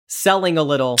Selling a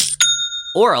little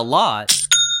or a lot,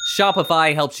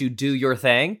 Shopify helps you do your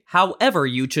thing, however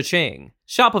you cha-ching.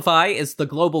 Shopify is the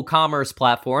global commerce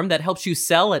platform that helps you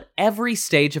sell at every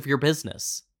stage of your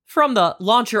business. From the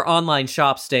launch your online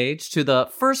shop stage to the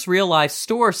first real-life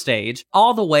store stage,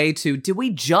 all the way to do we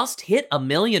just hit 1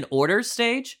 million orders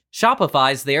stage,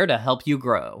 Shopify's there to help you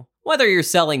grow. Whether you're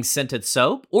selling scented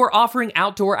soap or offering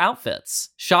outdoor outfits,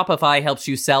 Shopify helps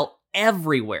you sell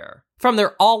everywhere. From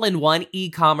their all-in-one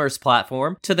e-commerce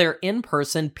platform to their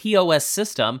in-person POS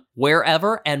system,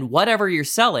 wherever and whatever you're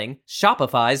selling,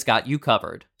 Shopify's got you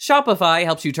covered. Shopify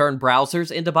helps you turn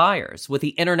browsers into buyers with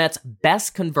the internet's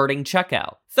best converting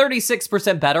checkout,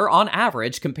 36% better on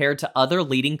average compared to other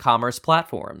leading commerce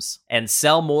platforms. And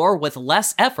sell more with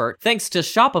less effort thanks to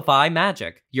Shopify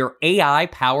Magic, your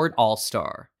AI-powered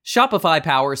all-star. Shopify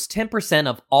powers 10%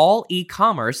 of all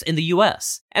e-commerce in the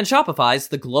US, and Shopify's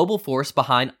the global force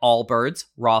behind Allbirds,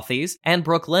 Rothy's, and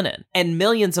Brooklinen, and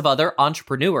millions of other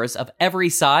entrepreneurs of every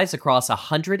size across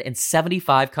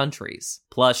 175 countries.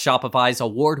 Plus, Shopify's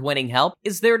award-winning help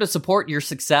is there to support your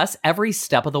success every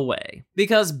step of the way.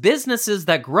 Because businesses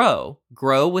that grow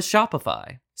with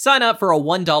Shopify. Sign up for a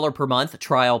 $1 per month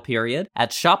trial period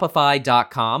at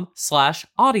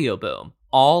shopify.com/audioboom,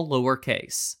 all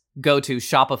lowercase. Go to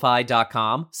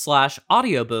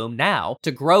shopify.com/audioboom now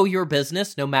to grow your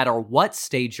business no matter what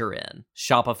stage you're in.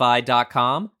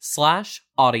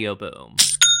 Shopify.com/audioboom.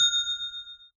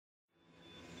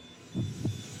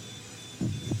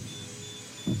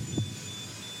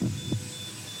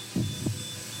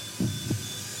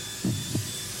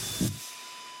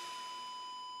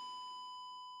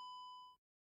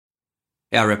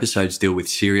 Our episodes deal with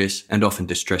serious and often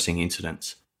distressing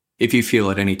incidents. If you feel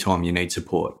at any time you need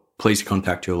support, please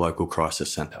contact your local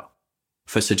crisis centre.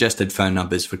 For suggested phone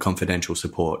numbers for confidential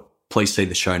support, please see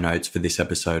the show notes for this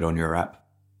episode on your app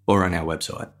or on our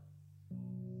website.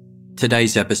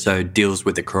 Today's episode deals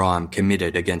with a crime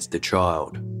committed against a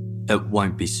child. It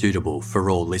won't be suitable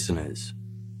for all listeners.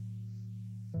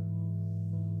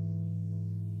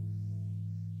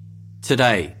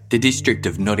 Today, the district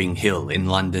of Notting Hill in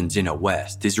London's inner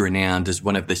west is renowned as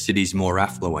one of the city's more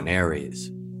affluent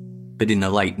areas. But in the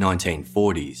late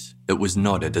 1940s, it was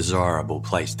not a desirable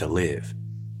place to live.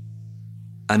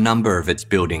 A number of its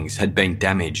buildings had been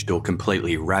damaged or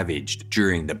completely ravaged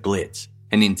during the Blitz,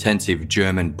 an intensive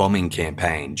German bombing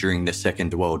campaign during the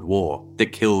Second World War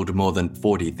that killed more than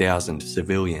 40,000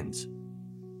 civilians.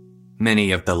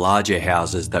 Many of the larger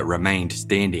houses that remained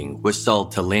standing were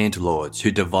sold to landlords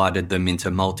who divided them into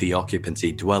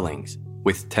multi-occupancy dwellings,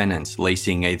 with tenants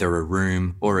leasing either a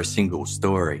room or a single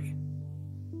story.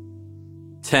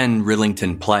 10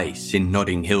 Rillington Place in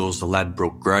Notting Hill's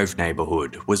Ladbroke Grove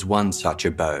neighbourhood was one such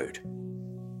abode.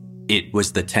 It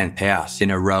was the 10th house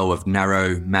in a row of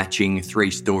narrow, matching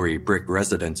 3-storey brick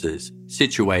residences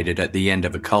situated at the end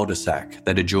of a cul-de-sac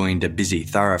that adjoined a busy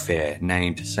thoroughfare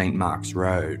named St Mark's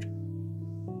Road.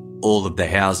 All of the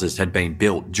houses had been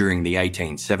built during the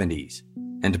 1870s,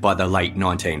 and by the late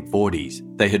 1940s,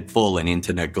 they had fallen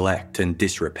into neglect and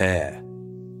disrepair.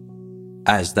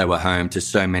 As they were home to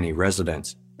so many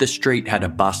residents, the street had a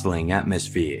bustling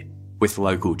atmosphere, with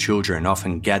local children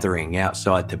often gathering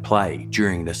outside to play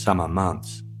during the summer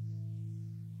months.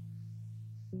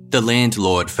 The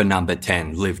landlord for number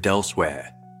 10 lived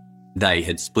elsewhere. They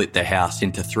had split the house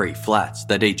into 3 flats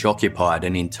that each occupied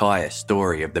an entire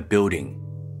story of the building.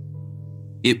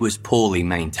 It was poorly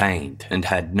maintained and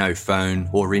had no phone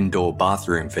or indoor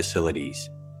bathroom facilities.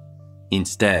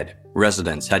 Instead,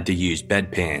 residents had to use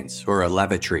bedpans or a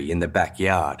lavatory in the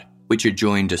backyard, which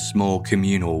adjoined a small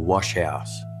communal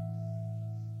washhouse.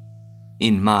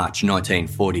 In March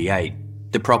 1948,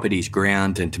 the property's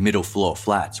ground and middle floor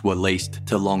flats were leased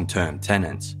to long-term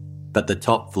tenants, but the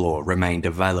top floor remained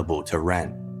available to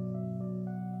rent.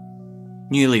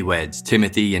 Newlyweds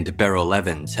Timothy and Beryl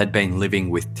Evans had been living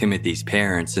with Timothy's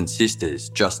parents and sisters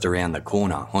just around the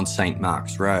corner on St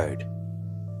Mark's Road.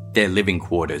 Their living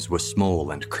quarters were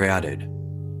small and crowded.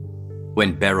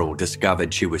 When Beryl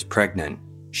discovered she was pregnant,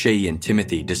 she and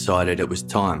Timothy decided it was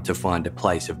time to find a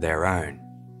place of their own.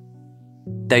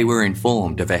 They were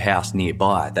informed of a house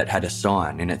nearby that had a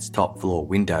sign in its top floor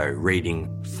window reading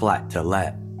 "Flat to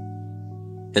Let".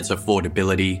 Its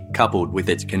affordability, coupled with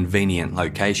its convenient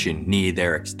location near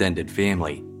their extended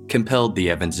family, compelled the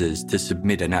Evanses to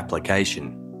submit an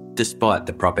application, despite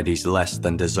the property's less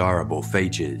than desirable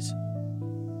features.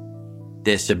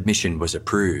 Their submission was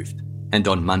approved, and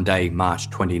on Monday,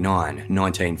 March 29,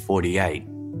 1948,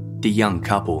 the young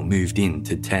couple moved in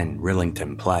to 10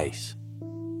 Rillington Place.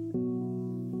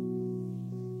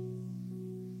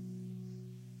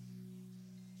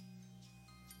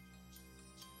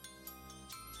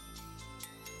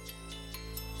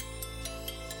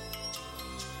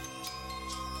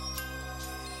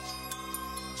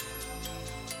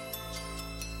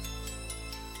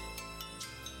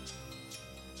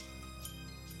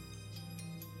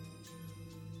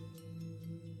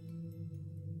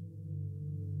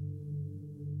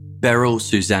 Beryl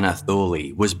Susanna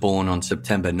Thorley was born on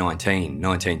September 19,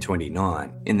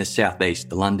 1929 in the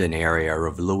southeast London area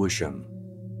of Lewisham.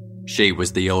 She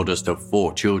was the oldest of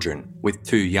 4 children, with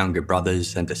 2 younger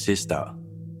brothers and a sister.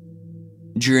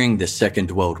 During the Second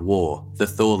World War, the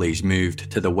Thorleys moved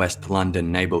to the West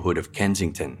London neighbourhood of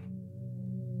Kensington.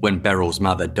 When Beryl's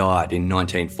mother died in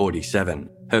 1947,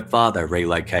 her father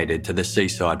relocated to the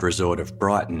seaside resort of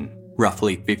Brighton,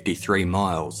 roughly 53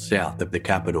 miles south of the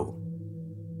capital.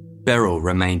 Beryl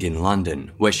remained in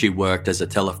London, where she worked as a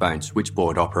telephone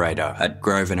switchboard operator at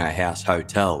Grosvenor House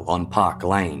Hotel on Park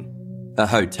Lane, a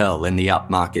hotel in the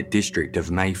upmarket district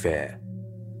of Mayfair.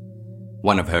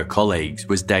 One of her colleagues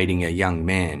was dating a young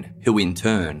man who in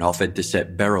turn offered to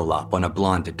set Beryl up on a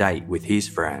blind date with his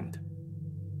friend.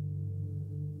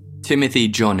 Timothy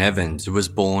John Evans was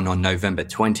born on November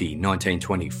 20,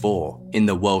 1924 in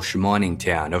the Welsh mining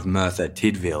town of Merthyr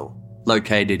Tydfil,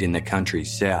 located in the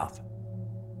country's south.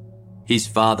 His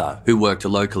father, who worked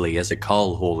locally as a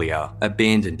coal haulier,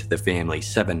 abandoned the family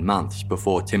 7 months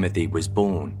before Timothy was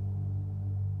born.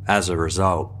 As a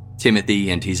result, Timothy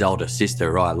and his older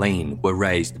sister Eileen were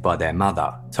raised by their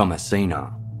mother,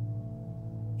 Thomasina.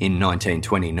 In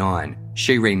 1929,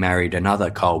 she remarried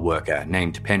another coal worker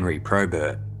named Penry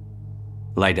Probert.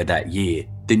 Later that year,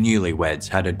 the newlyweds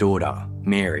had a daughter,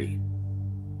 Mary.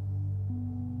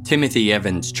 Timothy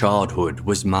Evans' childhood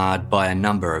was marred by a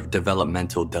number of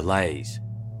developmental delays.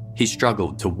 He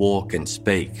struggled to walk and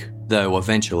speak, though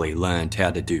eventually learned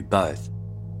how to do both.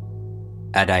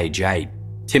 At age 8,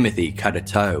 Timothy cut a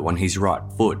toe on his right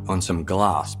foot on some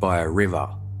glass by a river.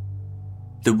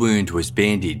 The wound was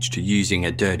bandaged using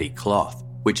a dirty cloth,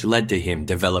 which led to him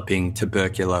developing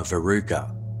tubercular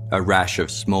verruca, a rash of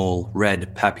small,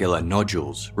 red papular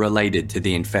nodules related to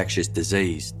the infectious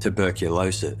disease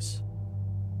tuberculosis.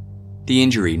 The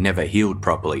injury never healed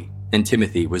properly, and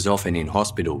Timothy was often in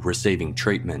hospital receiving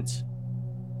treatments.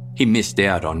 He missed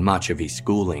out on much of his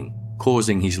schooling,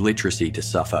 causing his literacy to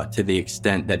suffer to the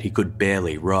extent that he could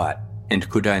barely write and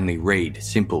could only read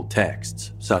simple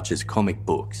texts such as comic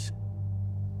books.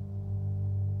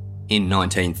 In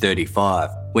 1935,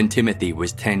 when Timothy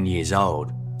was 10 years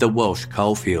old, the Welsh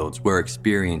coalfields were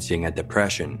experiencing a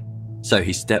depression, so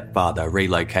his stepfather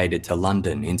relocated to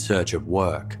London in search of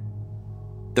work.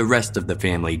 The rest of the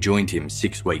family joined him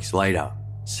 6 weeks later,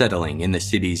 settling in the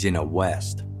city's inner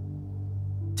west.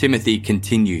 Timothy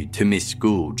continued to miss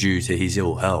school due to his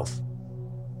ill health.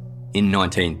 In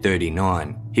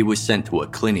 1939, he was sent to a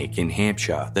clinic in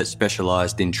Hampshire that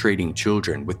specialised in treating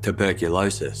children with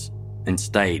tuberculosis and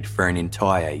stayed for an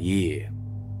entire year.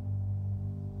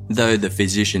 Though the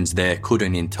physicians there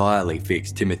couldn't entirely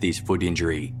fix Timothy's foot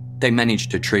injury, they managed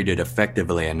to treat it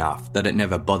effectively enough that it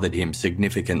never bothered him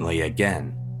significantly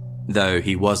again, though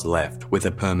he was left with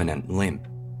a permanent limp.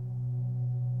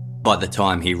 By the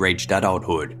time he reached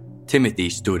adulthood, Timothy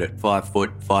stood at 5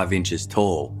 foot 5 inches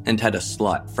tall and had a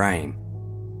slight frame.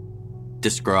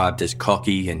 Described as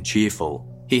cocky and cheerful,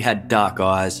 he had dark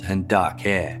eyes and dark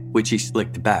hair, which he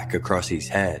slicked back across his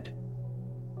head.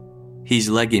 His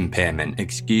leg impairment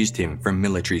excused him from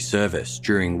military service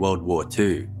during World War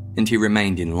II, and he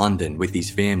remained in London with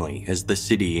his family as the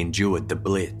city endured the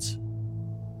Blitz.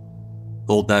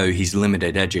 Although his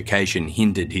limited education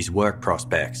hindered his work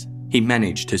prospects, he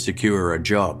managed to secure a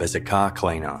job as a car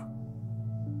cleaner.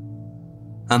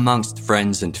 Amongst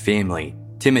friends and family,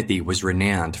 Timothy was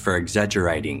renowned for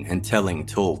exaggerating and telling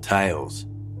tall tales.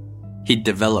 He'd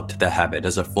developed the habit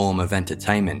as a form of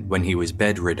entertainment when he was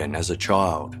bedridden as a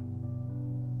child.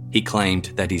 He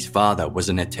claimed that his father was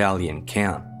an Italian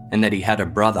count and that he had a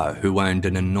brother who owned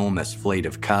an enormous fleet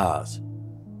of cars.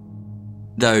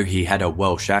 Though he had a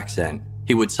Welsh accent,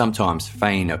 he would sometimes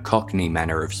feign a Cockney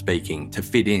manner of speaking to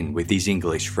fit in with his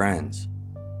English friends.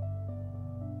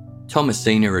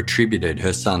 Thomasina attributed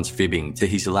her son's fibbing to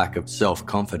his lack of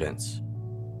self-confidence.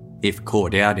 If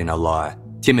caught out in a lie,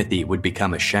 Timothy would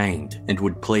become ashamed and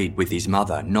would plead with his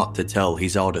mother not to tell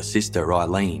his older sister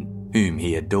Eileen, whom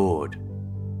he adored.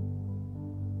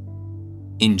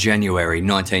 In January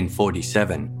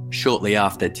 1947, shortly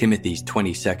after Timothy's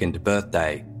 22nd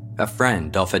birthday, a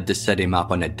friend offered to set him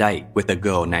up on a date with a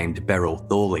girl named Beryl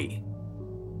Thorley.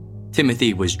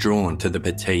 Timothy was drawn to the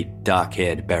petite,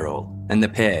 dark-haired Beryl, and the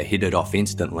pair hit it off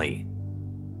instantly.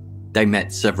 They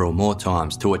met several more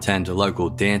times to attend local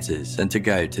dances and to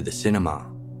go to the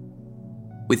cinema.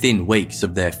 Within weeks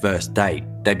of their first date,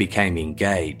 they became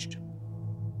engaged.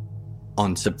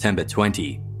 On September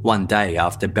 20, one day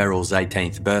after Beryl's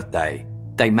 18th birthday,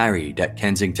 they married at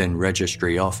Kensington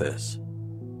Registry Office.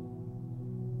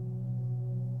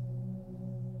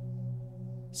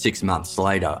 6 months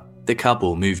later, the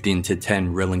couple moved into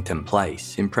 10 Rillington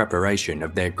Place in preparation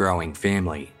of their growing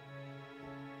family.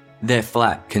 Their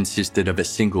flat consisted of a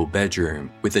single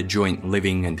bedroom with a joint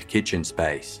living and kitchen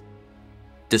space.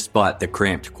 Despite the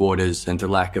cramped quarters and the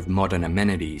lack of modern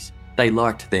amenities, they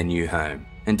liked their new home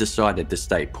and decided to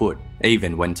stay put,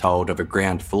 even when told of a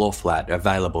ground floor flat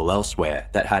available elsewhere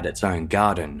that had its own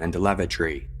garden and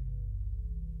lavatory.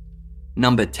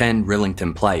 Number 10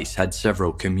 Rillington Place had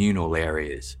several communal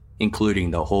areas, including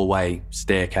the hallway,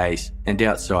 staircase, and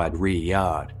outside rear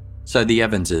yard, so the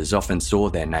Evanses often saw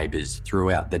their neighbours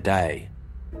throughout the day.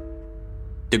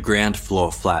 The ground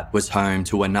floor flat was home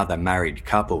to another married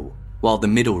couple, while the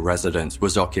middle residence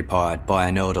was occupied by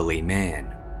an elderly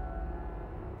man.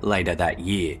 Later that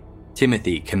year,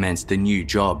 Timothy commenced a new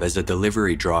job as a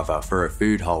delivery driver for a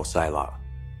food wholesaler.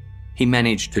 He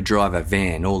managed to drive a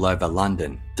van all over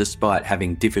London despite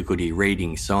having difficulty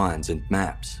reading signs and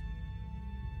maps.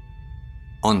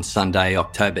 On Sunday,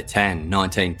 October 10,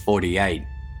 1948,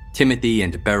 Timothy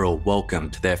and Beryl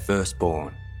welcomed their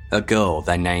firstborn, a girl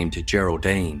they named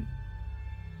Geraldine.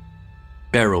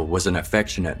 Beryl was an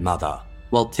affectionate mother,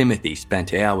 while Timothy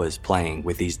spent hours playing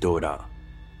with his daughter.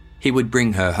 He would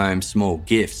bring her home small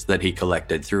gifts that he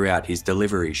collected throughout his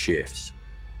delivery shifts.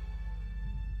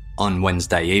 On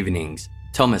Wednesday evenings,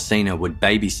 Thomasina would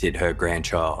babysit her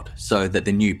grandchild so that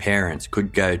the new parents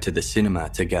could go to the cinema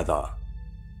together.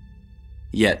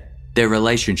 Yet, their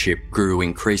relationship grew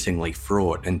increasingly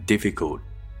fraught and difficult.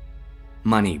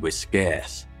 Money was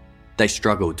scarce. They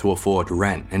struggled to afford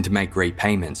rent and to make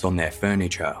repayments on their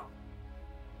furniture.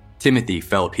 Timothy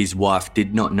felt his wife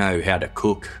did not know how to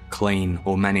cook, clean,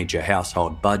 or manage a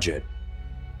household budget.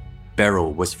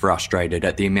 Beryl was frustrated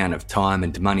at the amount of time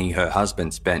and money her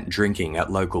husband spent drinking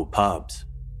at local pubs.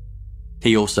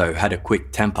 He also had a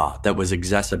quick temper that was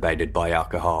exacerbated by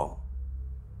alcohol.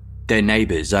 Their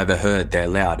neighbours overheard their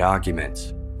loud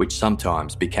arguments, which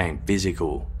sometimes became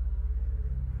physical.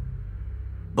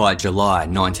 By July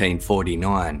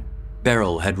 1949,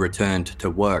 Beryl had returned to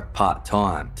work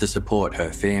part-time to support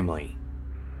her family.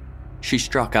 She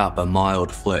struck up a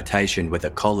mild flirtation with a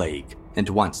colleague and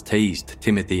once teased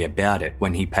Timothy about it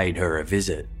when he paid her a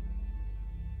visit.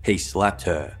 He slapped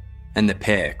her, and the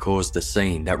pair caused a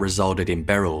scene that resulted in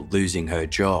Beryl losing her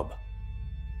job.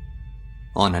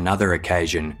 On another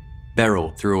occasion,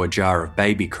 Beryl threw a jar of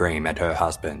baby cream at her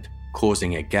husband,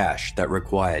 causing a gash that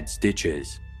required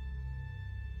stitches.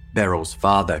 Beryl's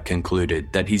father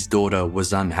concluded that his daughter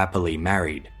was unhappily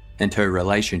married and her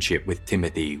relationship with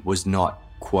Timothy was not,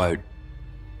 quote,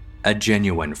 a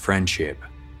genuine friendship.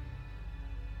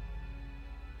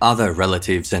 Other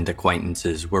relatives and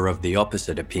acquaintances were of the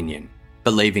opposite opinion,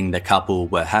 believing the couple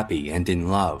were happy and in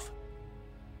love.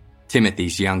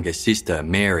 Timothy's younger sister,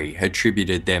 Mary,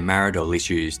 attributed their marital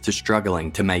issues to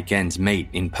struggling to make ends meet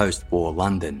in post-war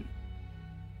London.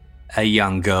 A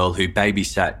young girl who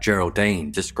babysat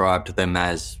Geraldine described them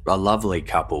as a lovely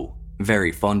couple,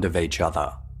 very fond of each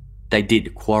other. They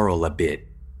did quarrel a bit,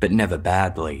 but never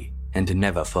badly, and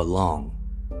never for long.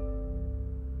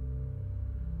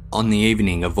 On the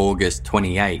evening of August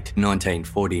 28,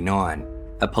 1949,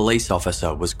 a police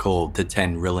officer was called to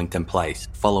 10 Rillington Place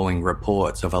following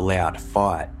reports of a loud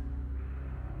fight.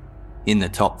 In the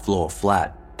top floor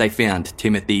flat, they found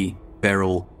Timothy,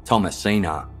 Beryl,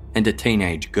 Thomasina, and a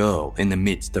teenage girl in the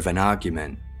midst of an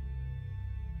argument.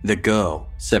 The girl,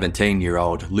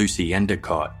 17-year-old Lucy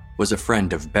Endicott, was a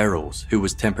friend of Beryl's who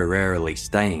was temporarily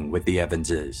staying with the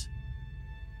Evanses.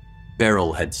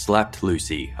 Beryl had slapped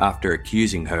Lucy after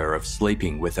accusing her of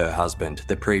sleeping with her husband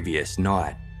the previous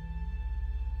night.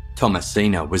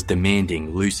 Thomasina was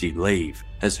demanding Lucy leave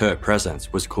as her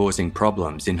presence was causing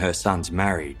problems in her son's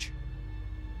marriage.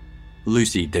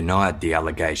 Lucy denied the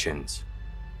allegations.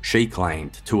 She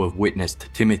claimed to have witnessed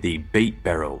Timothy beat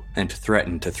Beryl and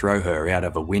threatened to throw her out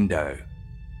of a window.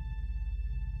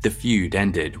 The feud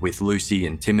ended with Lucy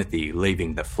and Timothy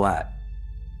leaving the flat.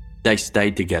 They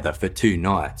stayed together for 2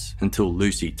 nights until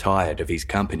Lucy tired of his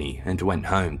company and went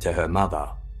home to her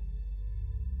mother.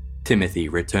 Timothy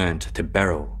returned to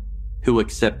Beryl, who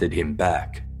accepted him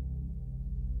back.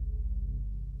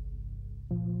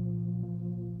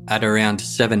 At around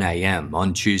 7 a.m.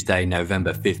 on Tuesday,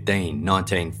 November 15,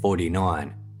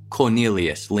 1949,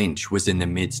 Cornelius Lynch was in the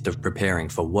midst of preparing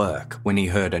for work when he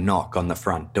heard a knock on the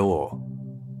front door.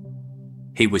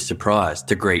 He was surprised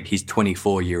to greet his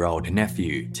 24-year-old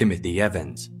nephew, Timothy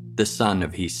Evans, the son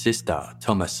of his sister,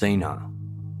 Thomasina.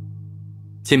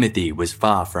 Timothy was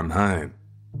far from home.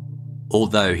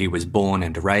 Although he was born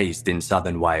and raised in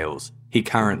southern Wales, he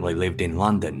currently lived in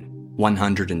London,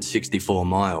 164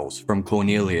 miles from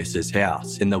Cornelius's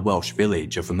house in the Welsh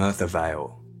village of Merthyr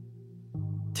Vale.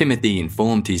 Timothy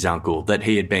informed his uncle that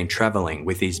he had been travelling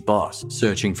with his boss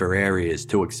searching for areas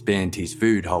to expand his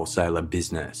food wholesaler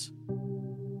business.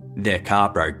 Their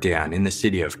car broke down in the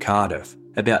city of Cardiff,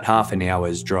 about half an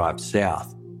hour's drive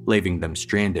south, leaving them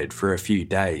stranded for a few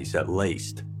days at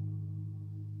least.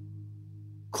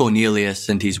 Cornelius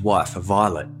and his wife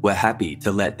Violet were happy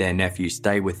to let their nephew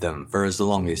stay with them for as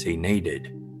long as he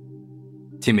needed.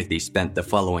 Timothy spent the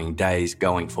following days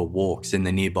going for walks in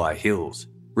the nearby hills,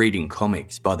 reading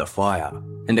comics by the fire,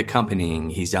 and accompanying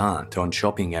his aunt on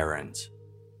shopping errands.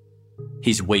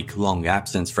 His week-long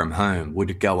absence from home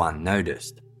would go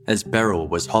unnoticed, as Beryl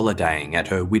was holidaying at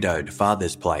her widowed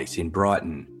father's place in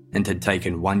Brighton and had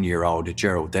taken 1-year-old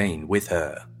Geraldine with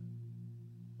her.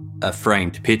 A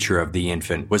framed picture of the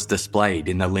infant was displayed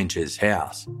in the Lynch's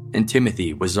house, and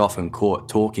Timothy was often caught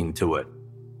talking to it.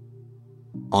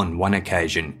 On one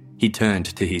occasion, he turned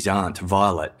to his aunt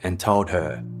Violet and told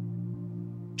her,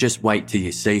 "Just wait till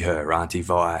you see her, Auntie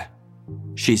Vi.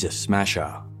 She's a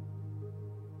smasher."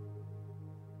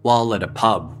 While at a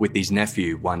pub with his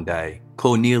nephew one day,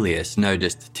 Cornelius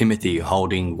noticed Timothy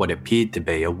holding what appeared to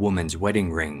be a woman's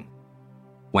wedding ring.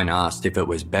 When asked if it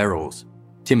was Beryl's,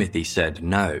 Timothy said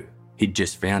no, he'd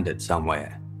just found it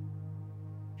somewhere.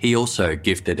 He also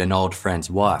gifted an old friend's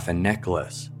wife a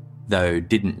necklace, though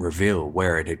didn't reveal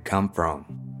where it had come from.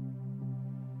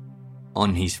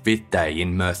 On his 5th day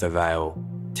in Merthyr Vale,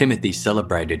 Timothy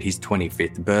celebrated his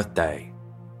 25th birthday.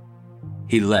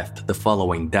 He left the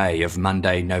following day of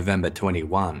Monday, November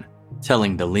 21,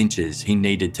 telling the Lynches he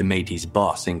needed to meet his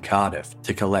boss in Cardiff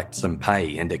to collect some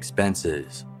pay and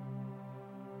expenses.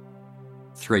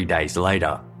 3 days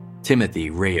later, Timothy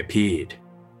reappeared.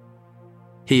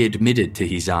 He admitted to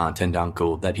his aunt and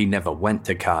uncle that he never went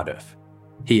to Cardiff.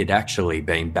 He had actually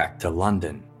been back to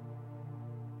London.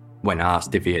 When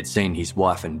asked if he had seen his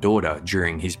wife and daughter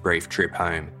during his brief trip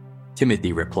home,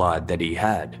 Timothy replied that he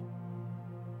had.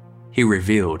 He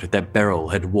revealed that Beryl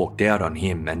had walked out on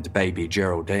him and baby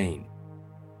Geraldine.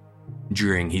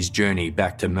 During his journey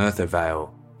back to Merthyr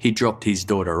Vale, he dropped his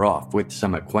daughter off with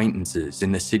some acquaintances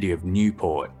in the city of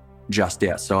Newport, just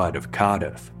outside of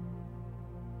Cardiff.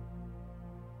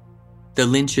 The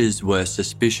Lynches were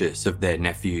suspicious of their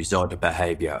nephew's odd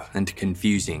behaviour and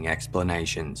confusing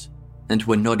explanations, and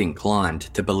were not inclined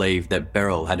to believe that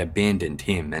Beryl had abandoned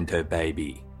him and her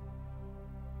baby.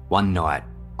 One night,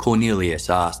 Cornelius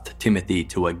asked Timothy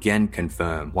to again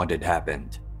confirm what had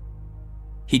happened.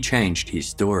 He changed his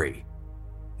story,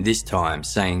 this time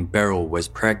saying Beryl was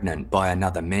pregnant by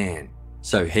another man,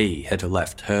 so he had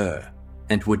left her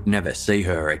and would never see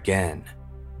her again.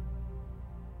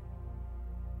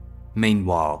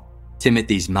 Meanwhile,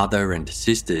 Timothy's mother and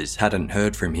sisters hadn't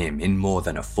heard from him in more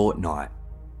than a fortnight.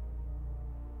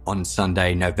 On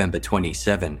Sunday, November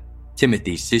 27,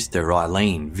 Timothy's sister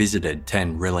Eileen visited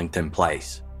 10 Rillington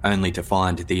Place, only to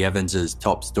find the Evanses'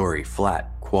 top-storey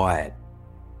flat quiet.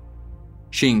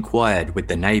 She inquired with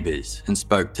the neighbours and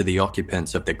spoke to the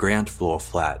occupants of the ground floor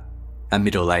flat, a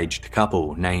middle-aged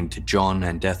couple named John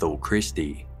and Ethel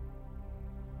Christie.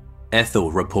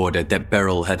 Ethel reported that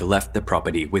Beryl had left the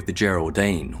property with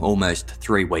Geraldine almost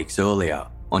 3 weeks earlier,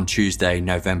 on Tuesday,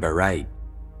 November 8.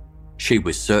 She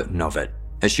was certain of it,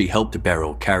 as she helped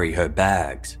Beryl carry her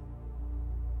bags.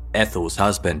 Ethel's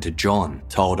husband, John,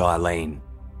 told Eileen,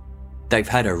 "They've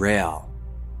had a row.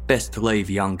 Best to leave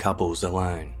young couples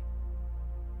alone."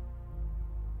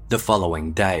 The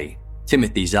following day,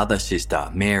 Timothy's other sister,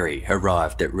 Mary,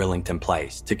 arrived at Rillington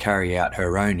Place to carry out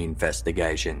her own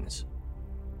investigations.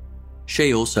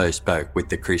 She also spoke with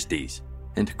the Christies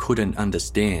and couldn't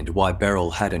understand why Beryl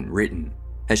hadn't written,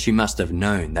 as she must have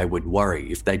known they would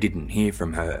worry if they didn't hear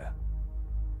from her.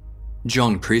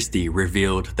 John Christie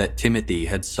revealed that Timothy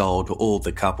had sold all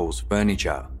the couple's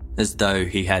furniture, as though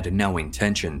he had no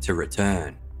intention to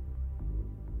return.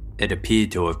 It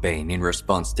appeared to have been in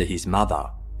response to his mother,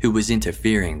 who was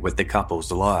interfering with the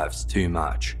couple's lives too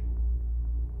much.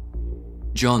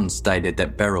 John stated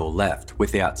that Beryl left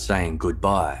without saying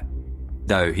goodbye,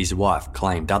 though his wife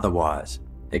claimed otherwise,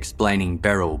 explaining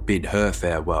Beryl bid her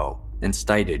farewell and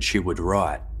stated she would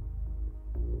write.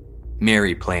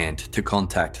 Mary planned to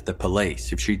contact the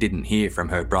police if she didn't hear from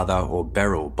her brother or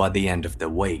Beryl by the end of the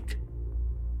week.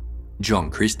 John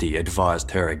Christie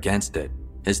advised her against it,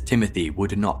 as Timothy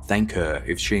would not thank her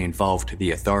if she involved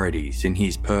the authorities in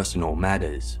his personal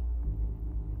matters.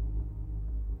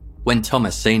 When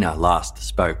Thomasina last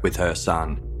spoke with her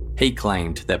son, he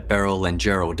claimed that Beryl and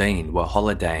Geraldine were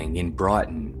holidaying in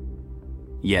Brighton.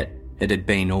 Yet, it had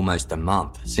been almost a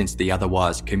month since the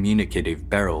otherwise communicative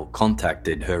Beryl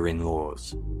contacted her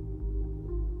in-laws.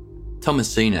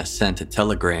 Thomasina sent a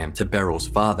telegram to Beryl's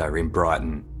father in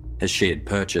Brighton, as she had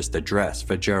purchased a dress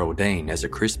for Geraldine as a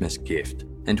Christmas gift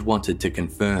and wanted to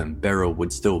confirm Beryl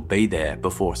would still be there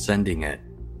before sending it.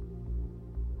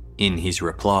 In his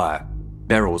reply,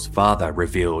 Beryl's father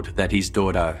revealed that his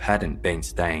daughter hadn't been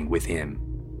staying with him.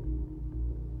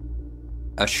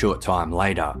 A short time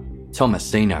later,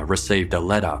 Thomasina received a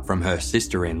letter from her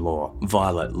sister-in-law,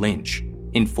 Violet Lynch,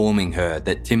 informing her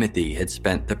that Timothy had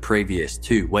spent the previous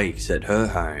 2 weeks at her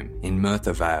home in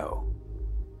Merthyr Vale.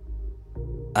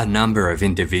 A number of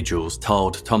individuals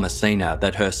told Thomasina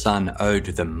that her son owed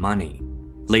them money,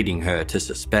 leading her to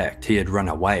suspect he had run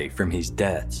away from his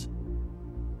debts.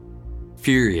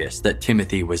 Furious that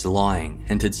Timothy was lying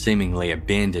and had seemingly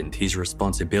abandoned his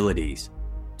responsibilities,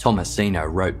 Thomasina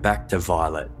wrote back to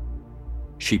Violet.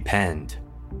 She penned,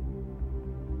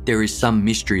 "There is some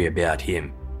mystery about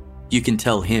him. You can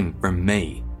tell him from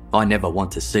me. I never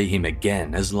want to see him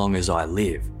again as long as I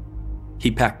live.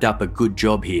 He packed up a good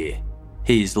job here.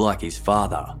 He is like his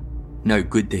father, no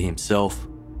good to himself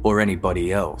or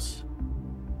anybody else."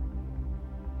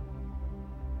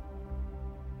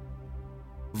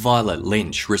 Violet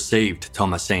Lynch received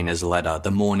Thomasina's letter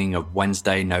the morning of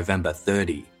Wednesday, November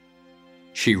 30.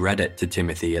 She read it to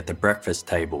Timothy at the breakfast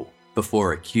table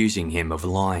before accusing him of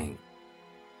lying.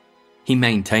 He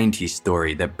maintained his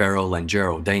story that Beryl and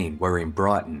Geraldine were in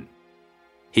Brighton.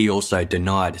 He also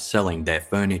denied selling their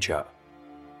furniture.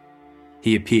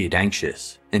 He appeared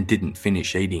anxious and didn't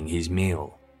finish eating his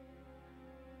meal.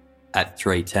 At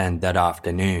 3:10 that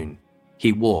afternoon,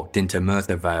 he walked into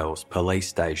Merthyr Vale's police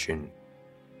station.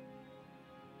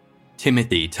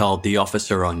 Timothy told the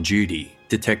officer on duty,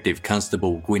 Detective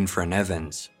Constable Gwynfryn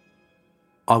Evans,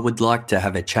 "I would like to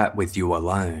have a chat with you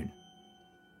alone."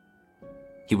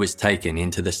 He was taken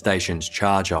into the station's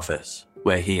charge office,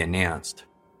 where he announced,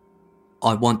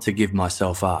 "I want to give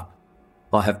myself up.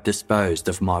 I have disposed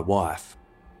of my wife."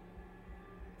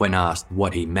 When asked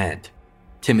what he meant,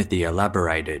 Timothy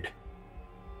elaborated,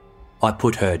 "I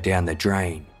put her down the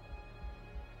drain."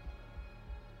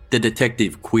 The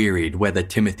detective queried whether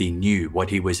Timothy knew what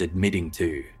he was admitting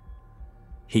to.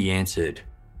 He answered,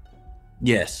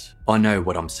 "Yes, I know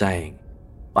what I'm saying.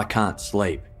 I can't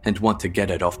sleep and want to get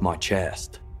it off my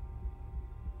chest."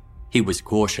 He was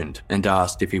cautioned and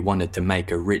asked if he wanted to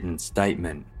make a written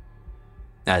statement.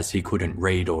 As he couldn't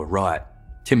read or write,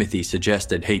 Timothy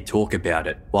suggested he talk about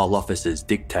it while officers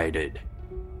dictated.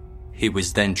 He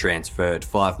was then transferred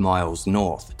 5 miles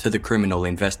north to the Criminal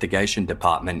Investigation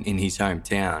Department in his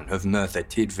hometown of Merthyr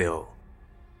Tydfil.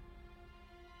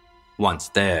 Once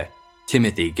there,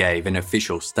 Timothy gave an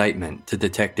official statement to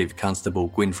Detective Constable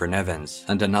Gwynfryn Evans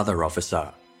and another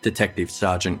officer, Detective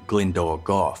Sergeant Glyndor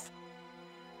Goff.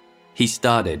 He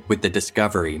started with the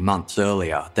discovery months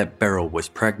earlier that Beryl was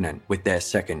pregnant with their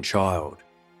second child.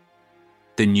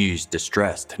 The news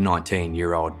distressed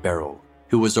 19-year-old Beryl,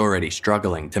 who was already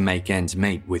struggling to make ends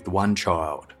meet with one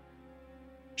child.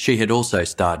 She had also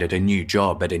started a new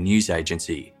job at a news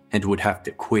agency and would have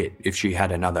to quit if she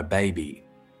had another baby.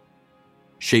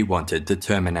 She wanted to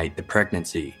terminate the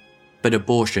pregnancy, but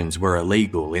abortions were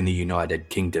illegal in the United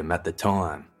Kingdom at the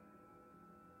time.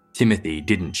 Timothy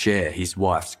didn't share his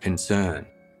wife's concern,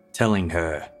 telling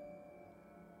her,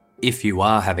 "If you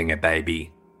are having a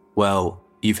baby, well,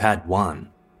 you've had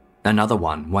one. Another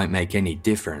one won't make any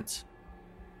difference."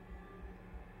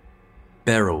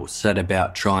 Beryl set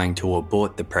about trying to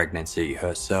abort the pregnancy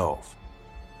herself.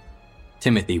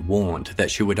 Timothy warned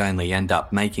that she would only end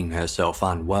up making herself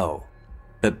unwell,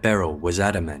 but Beryl was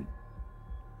adamant.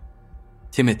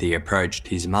 Timothy approached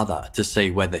his mother to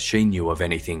see whether she knew of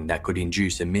anything that could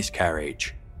induce a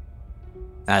miscarriage.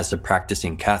 As a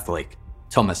practicing Catholic,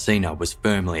 Thomasina was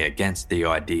firmly against the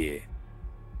idea.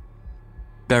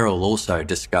 Beryl also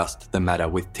discussed the matter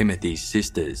with Timothy's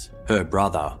sisters, her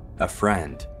brother, a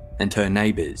friend, and her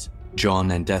neighbours,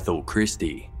 John and Ethel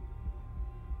Christie.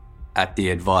 At the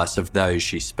advice of those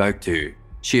she spoke to,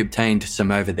 she obtained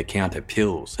some over-the-counter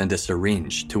pills and a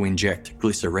syringe to inject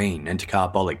glycerine and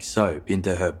carbolic soap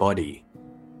into her body,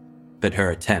 but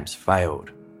her attempts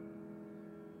failed.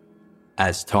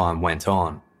 As time went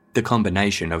on, the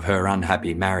combination of her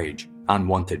unhappy marriage,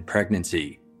 unwanted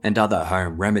pregnancy, and other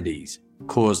home remedies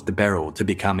caused Beryl to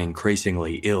become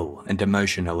increasingly ill and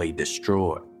emotionally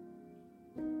distraught.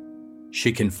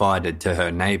 She confided to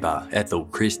her neighbour, Ethel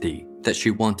Christie, that she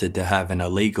wanted to have an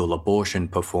illegal abortion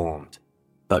performed,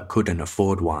 but couldn't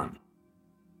afford one.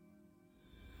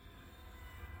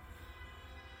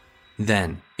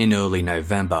 Then, in early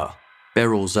November,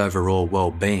 Beryl's overall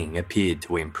well-being appeared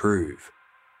to improve.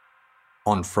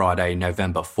 On Friday,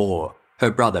 November 4, her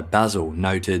brother Basil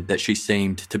noted that she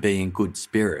seemed to be in good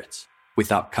spirits,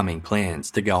 with upcoming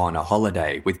plans to go on a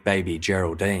holiday with baby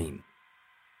Geraldine.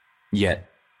 Yet,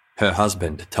 her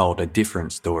husband told a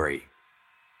different story.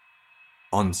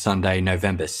 On Sunday,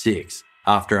 November 6,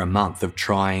 after a month of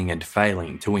trying and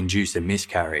failing to induce a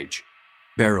miscarriage,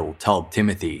 Beryl told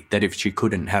Timothy that if she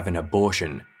couldn't have an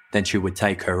abortion, then she would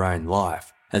take her own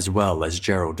life, as well as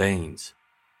Geraldine's.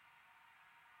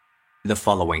 The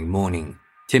following morning,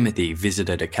 Timothy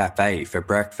visited a cafe for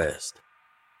breakfast.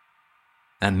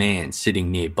 A man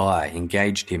sitting nearby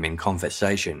engaged him in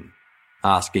conversation,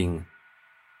 asking,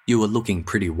 "You are looking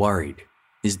pretty worried.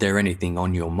 Is there anything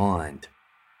on your mind?"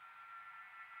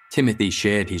 Timothy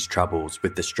shared his troubles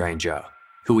with the stranger,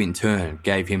 who in turn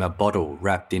gave him a bottle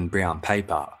wrapped in brown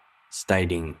paper,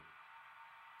 stating,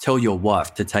 "Tell your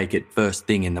wife to take it first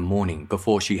thing in the morning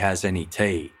before she has any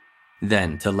tea,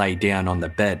 then to lay down on the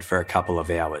bed for a couple of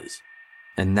hours,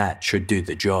 and that should do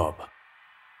the job."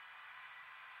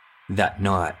 That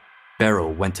night,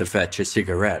 Beryl went to fetch a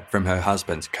cigarette from her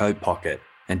husband's coat pocket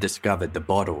and discovered the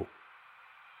bottle.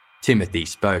 Timothy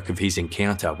spoke of his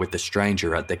encounter with the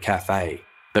stranger at the cafe,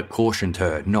 but cautioned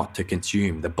her not to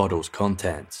consume the bottle's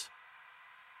contents.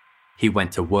 He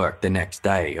went to work the next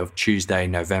day of Tuesday,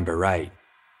 November 8.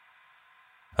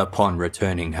 Upon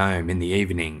returning home in the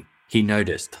evening, he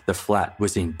noticed the flat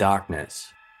was in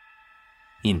darkness.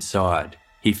 Inside,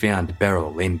 he found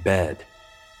Beryl in bed,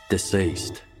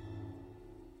 deceased.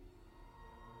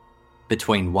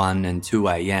 Between 1 and 2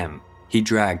 a.m, he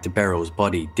dragged Beryl's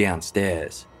body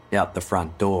downstairs, out the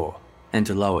front door, and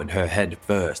lowered her head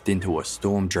first into a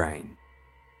storm drain.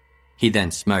 He then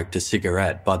smoked a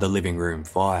cigarette by the living room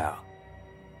fire.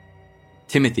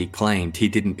 Timothy claimed he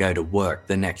didn't go to work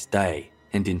the next day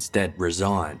and instead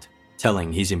resigned,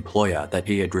 telling his employer that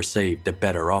he had received a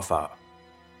better offer.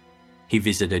 He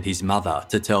visited his mother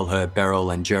to tell her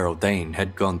Beryl and Geraldine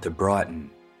had gone to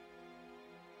Brighton.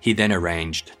 He then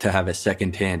arranged to have a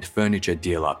second-hand furniture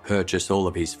dealer purchase all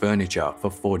of his furniture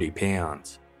for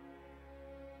 £40.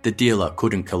 The dealer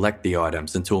couldn't collect the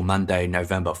items until Monday,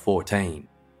 November 14,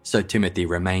 so Timothy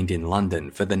remained in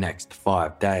London for the next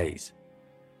 5 days.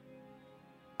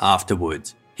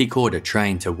 Afterwards, he caught a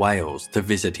train to Wales to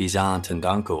visit his aunt and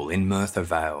uncle in Merthyr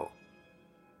Vale.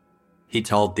 He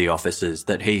told the officers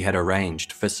that he had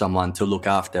arranged for someone to look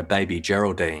after baby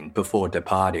Geraldine before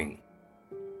departing.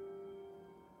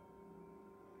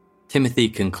 Timothy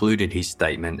concluded his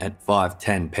statement at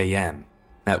 5:10 p.m,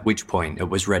 at which point it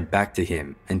was read back to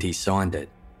him and he signed it.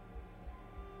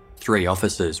 3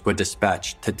 officers were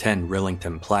dispatched to 10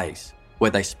 Rillington Place,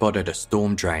 where they spotted a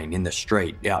storm drain in the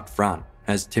street out front,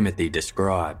 as Timothy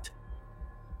described.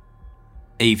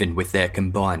 Even with their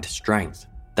combined strength,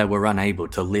 they were unable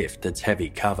to lift its heavy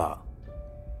cover.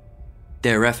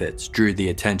 Their efforts drew the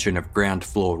attention of ground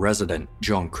floor resident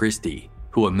John Christie,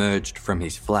 who emerged from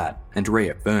his flat and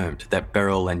reaffirmed that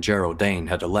Beryl and Geraldine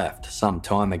had left some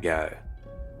time ago.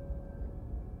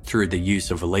 Through the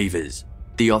use of levers,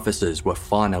 the officers were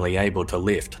finally able to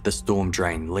lift the storm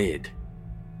drain lid.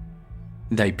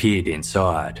 They peered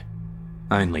inside,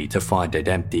 only to find it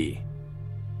empty.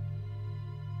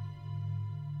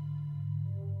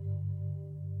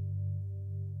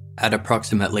 At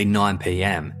approximately 9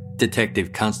 p.m,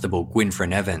 Detective Constable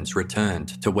Gwynfryn Evans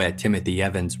returned to where Timothy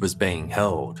Evans was being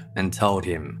held and told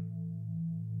him,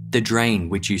 "The drain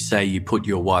which you say you put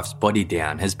your wife's body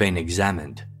down has been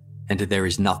examined, and there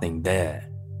is nothing there."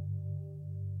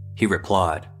 He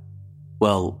replied,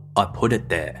 "Well, I put it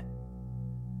there."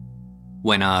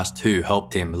 When asked who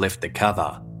helped him lift the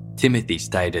cover, Timothy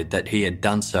stated that he had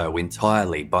done so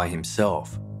entirely by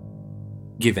himself.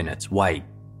 Given its weight,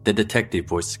 the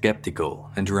detective was sceptical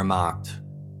and remarked,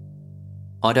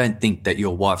 "I don't think that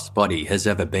your wife's body has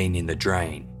ever been in the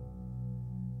drain."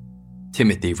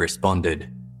 Timothy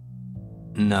responded,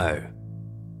 "No,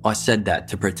 I said that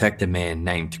to protect a man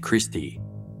named Christie.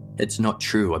 It's not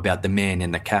true about the man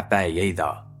in the cafe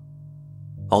either.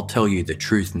 I'll tell you the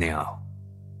truth now."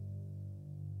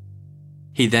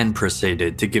 He then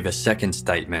proceeded to give a second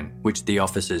statement which the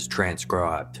officers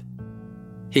transcribed.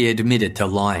 He admitted to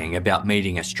lying about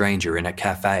meeting a stranger in a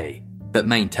cafe, but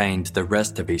maintained the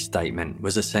rest of his statement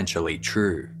was essentially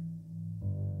true.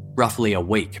 Roughly a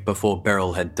week before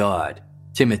Beryl had died,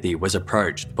 Timothy was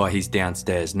approached by his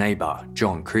downstairs neighbour,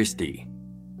 John Christie.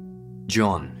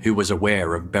 John, who was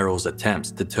aware of Beryl's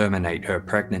attempts to terminate her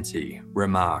pregnancy,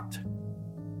 remarked,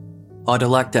 "I'd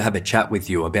like to have a chat with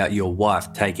you about your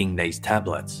wife taking these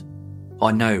tablets.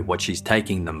 I know what she's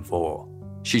taking them for.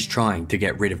 She's trying to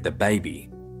get rid of the baby.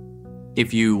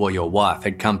 If you or your wife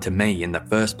had come to me in the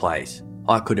first place,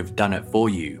 I could have done it for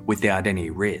you without any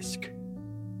risk."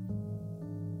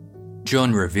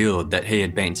 John revealed that he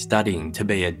had been studying to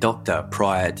be a doctor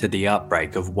prior to the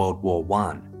outbreak of World War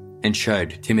I and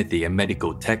showed Timothy a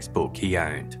medical textbook he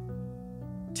owned.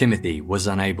 Timothy was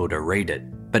unable to read it,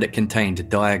 but it contained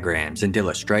diagrams and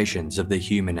illustrations of the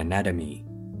human anatomy.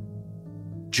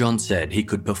 John said he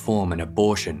could perform an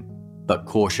abortion, but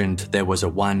cautioned there was a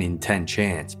 1 in 10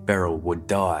 chance Beryl would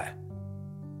die.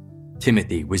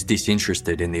 Timothy was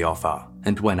disinterested in the offer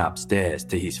and went upstairs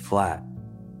to his flat.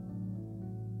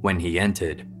 When he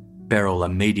entered, Beryl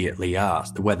immediately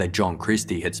asked whether John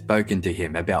Christie had spoken to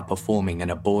him about performing an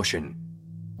abortion.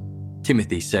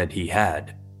 Timothy said he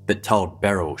had, but told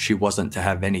Beryl she wasn't to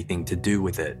have anything to do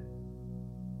with it.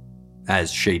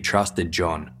 As she trusted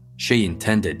John, she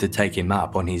intended to take him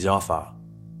up on his offer.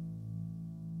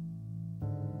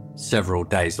 Several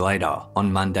days later,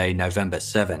 on Monday, November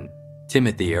 7,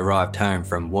 Timothy arrived home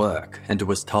from work and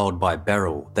was told by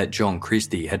Beryl that John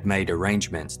Christie had made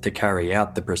arrangements to carry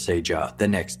out the procedure the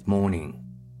next morning.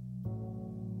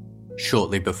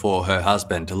 Shortly before her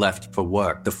husband left for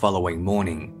work the following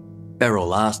morning,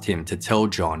 Beryl asked him to tell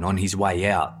John on his way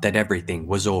out that everything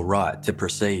was all right to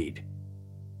proceed.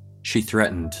 She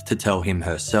threatened to tell him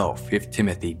herself if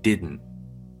Timothy didn't.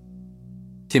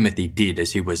 Timothy did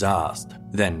as he was asked,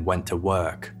 then went to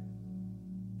work.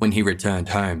 When he returned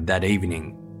home that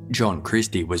evening, John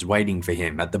Christie was waiting for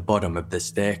him at the bottom of the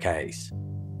staircase.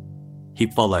 He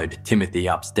followed Timothy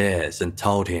upstairs and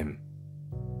told him,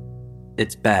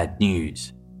 "It's bad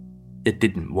news. It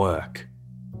didn't work."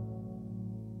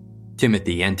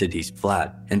 Timothy entered his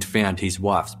flat and found his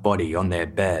wife's body on their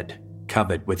bed,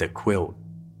 covered with a quilt.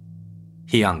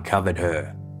 He uncovered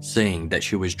her, seeing that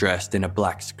she was dressed in a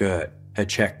black skirt, a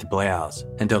checked blouse,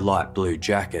 and a light blue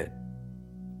jacket.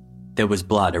 There was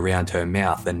blood around her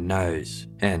mouth and nose,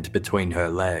 and between her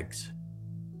legs.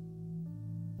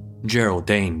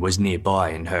 Geraldine was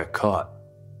nearby in her cot.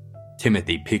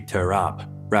 Timothy picked her up,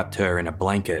 wrapped her in a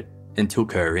blanket, and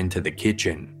took her into the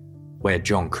kitchen, where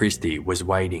John Christie was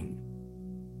waiting.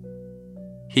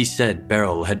 He said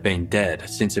Beryl had been dead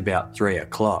since about 3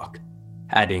 o'clock,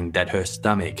 adding that her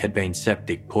stomach had been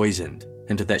septic poisoned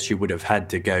and that she would have had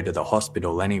to go to the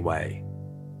hospital anyway.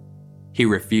 He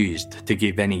refused to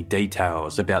give any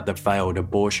details about the failed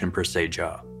abortion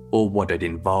procedure or what it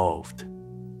involved.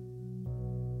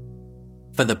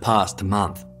 For the past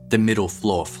month, the middle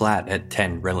floor flat at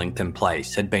 10 Rillington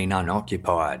Place had been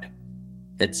unoccupied.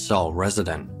 Its sole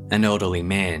resident, an elderly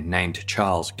man named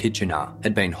Charles Kitchener,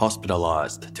 had been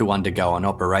hospitalised to undergo an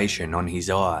operation on his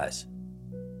eyes.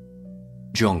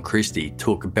 John Christie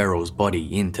took Beryl's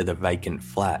body into the vacant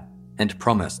flat and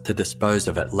promised to dispose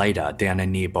of it later down a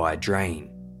nearby drain.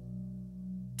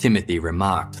 Timothy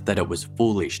remarked that it was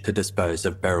foolish to dispose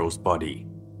of Beryl's body,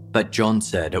 but John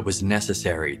said it was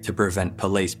necessary to prevent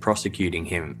police prosecuting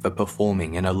him for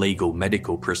performing an illegal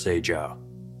medical procedure.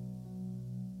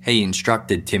 He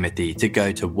instructed Timothy to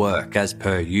go to work as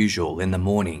per usual in the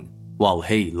morning, while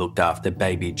he looked after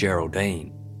baby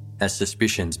Geraldine, as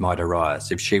suspicions might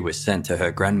arise if she was sent to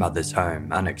her grandmother's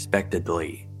home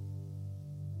unexpectedly.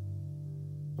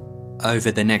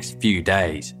 Over the next few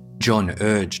days, John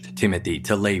urged Timothy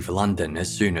to leave London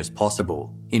as soon as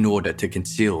possible in order to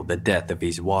conceal the death of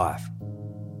his wife.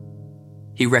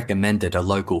 He recommended a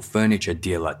local furniture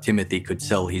dealer Timothy could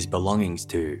sell his belongings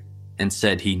to, and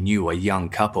said he knew a young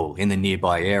couple in the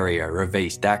nearby area of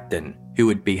East Acton who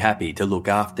would be happy to look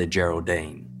after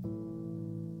Geraldine.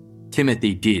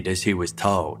 Timothy did as he was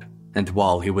told, and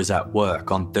while he was at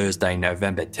work on Thursday,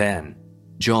 November 10,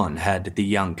 John had the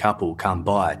young couple come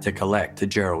by to collect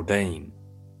Geraldine.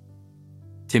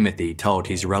 Timothy told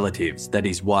his relatives that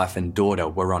his wife and daughter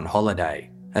were on holiday,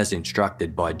 as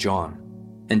instructed by John,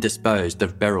 and disposed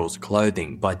of Beryl's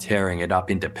clothing by tearing it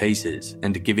up into pieces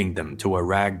and giving them to a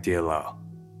rag dealer.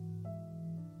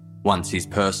 Once his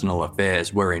personal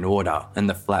affairs were in order and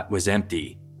the flat was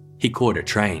empty, he caught a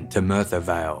train to Merthyr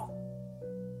Vale.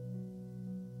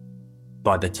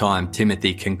 By the time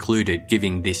Timothy concluded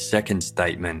giving this second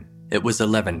statement, it was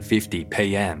 11:50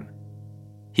 p.m.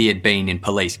 He had been in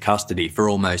police custody for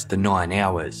almost 9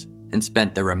 hours and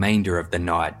spent the remainder of the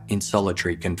night in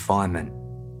solitary confinement.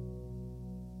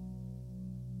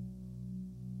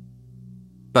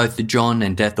 Both John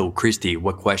and Ethel Christie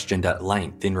were questioned at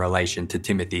length in relation to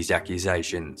Timothy's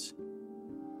accusations.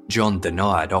 John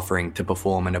denied offering to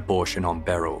perform an abortion on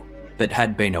Beryl, but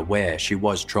had been aware she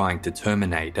was trying to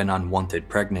terminate an unwanted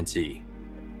pregnancy.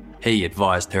 He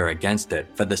advised her against it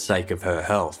for the sake of her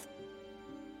health.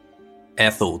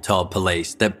 Ethel told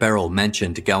police that Beryl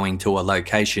mentioned going to a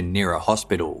location near a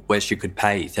hospital where she could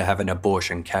pay to have an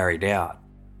abortion carried out.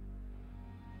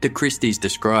 The Christies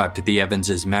described the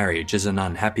Evanses' marriage as an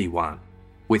unhappy one,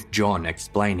 with John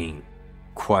explaining,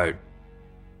 quote,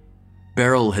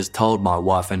 "Beryl has told my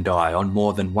wife and I on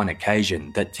more than one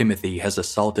occasion that Timothy has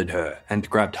assaulted her and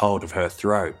grabbed hold of her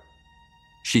throat.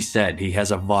 She said he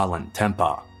has a violent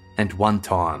temper and one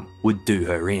time would do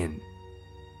her in."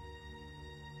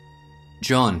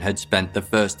 John had spent the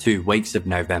first 2 weeks of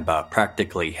November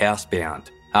practically housebound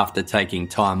after taking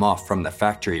time off from the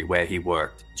factory where he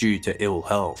worked due to ill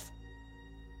health.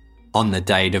 On the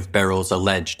date of Beryl's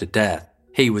alleged death,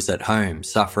 he was at home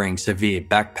suffering severe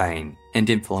back pain and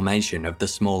inflammation of the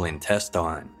small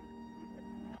intestine.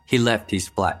 He left his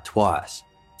flat twice,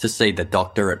 to see the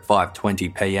doctor at 5:20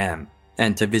 p.m.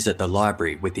 and to visit the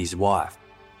library with his wife.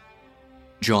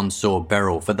 John saw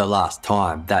Beryl for the last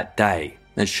time that day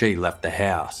as she left the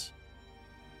house.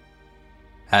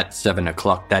 At 7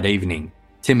 o'clock that evening,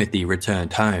 Timothy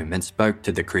returned home and spoke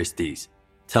to the Christies,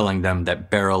 telling them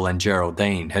that Beryl and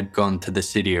Geraldine had gone to the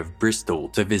city of Bristol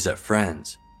to visit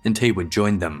friends, and he would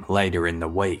join them later in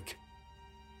the week.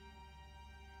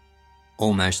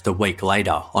 Almost a week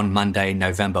later, on Monday,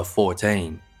 November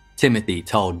 14, Timothy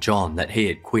told John that he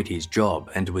had quit his job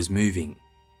and was moving.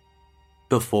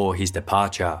 Before his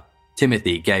departure,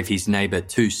 Timothy gave his neighbour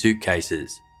 2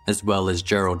 suitcases, as well as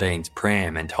Geraldine's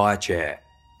pram and high chair,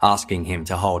 asking him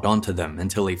to hold on to them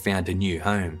until he found a new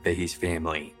home for his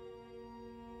family.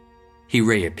 He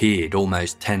reappeared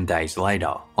almost 10 days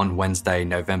later, on Wednesday,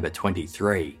 November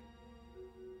 23.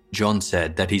 John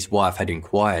said that his wife had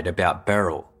inquired about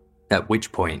Beryl, at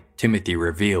which point Timothy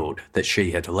revealed that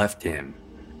she had left him.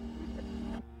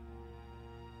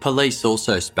 Police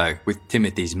also spoke with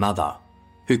Timothy's mother,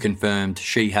 who confirmed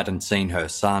she hadn't seen her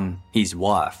son, his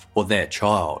wife, or their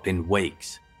child in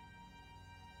weeks.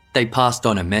 They passed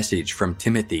on a message from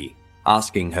Timothy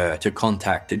asking her to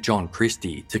contact John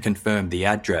Christie to confirm the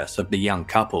address of the young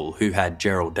couple who had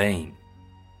Geraldine.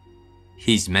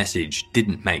 His message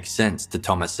didn't make sense to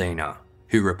Thomasina,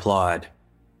 who replied,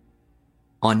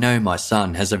 "I know my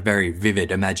son has a very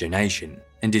vivid imagination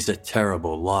and is a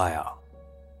terrible liar."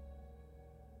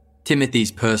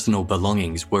 Timothy's personal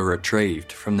belongings were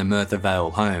retrieved from the Merthyr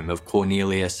Vale home of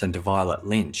Cornelius and Violet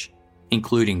Lynch,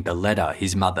 including the letter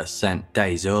his mother sent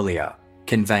days earlier,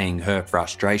 conveying her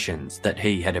frustrations that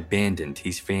he had abandoned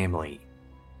his family.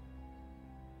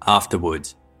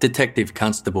 Afterwards, Detective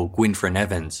Constable Gwynfryn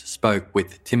Evans spoke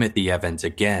with Timothy Evans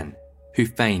again, who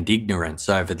feigned ignorance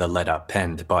over the letter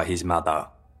penned by his mother.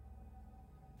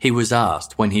 He was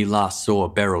asked when he last saw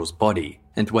Beryl's body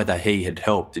and whether he had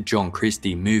helped John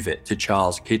Christie move it to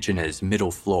Charles Kitchener's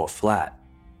middle floor flat.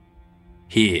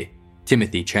 Here,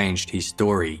 Timothy changed his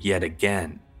story yet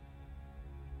again.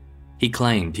 He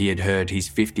claimed he had heard his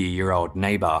 50-year-old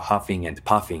neighbour huffing and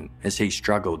puffing as he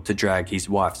struggled to drag his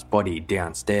wife's body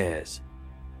downstairs.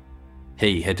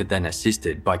 He had then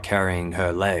assisted by carrying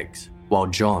her legs, while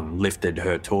John lifted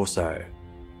her torso.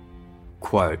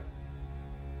 Quote,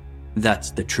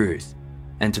 "That's the truth,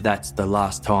 and that's the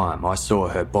last time I saw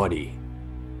her body."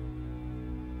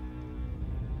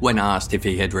 When asked if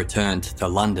he had returned to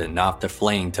London after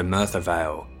fleeing to Merthyr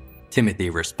Vale, Timothy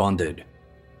responded,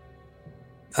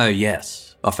 "Oh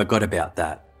yes, I forgot about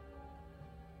that."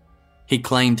 He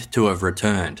claimed to have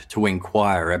returned to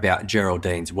inquire about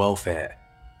Geraldine's welfare,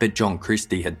 but John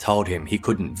Christie had told him he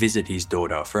couldn't visit his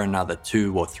daughter for another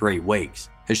 2 or 3 weeks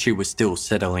as she was still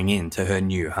settling into her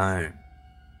new home.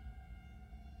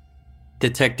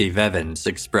 Detective Evans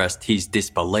expressed his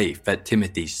disbelief at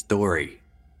Timothy's story,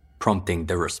 prompting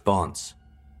the response,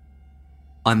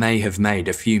 "I may have made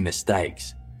a few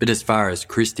mistakes, but as far as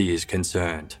Christie is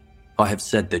concerned, I have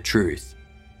said the truth."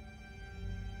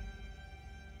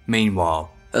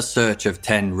 Meanwhile, a search of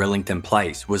 10 Rillington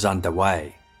Place was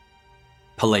underway.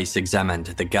 Police examined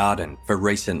the garden for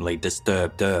recently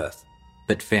disturbed earth,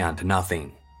 but found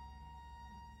nothing.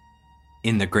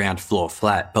 In the ground floor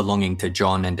flat belonging to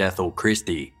John and Ethel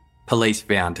Christie, police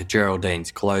found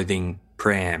Geraldine's clothing,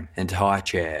 pram and high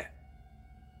chair.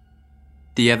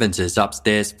 The Evanses'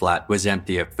 upstairs flat was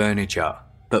empty of furniture,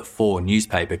 but 4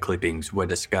 newspaper clippings were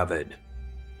discovered.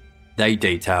 They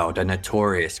detailed a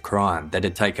notorious crime that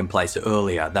had taken place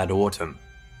earlier that autumn.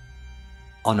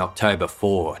 On October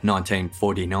 4,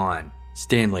 1949,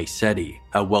 Stanley Setti,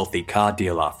 a wealthy car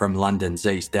dealer from London's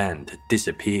East End,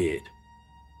 disappeared.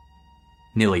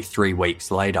 Nearly 3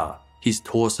 weeks later, his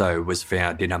torso was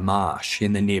found in a marsh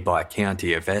in the nearby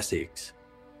county of Essex.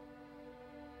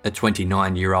 A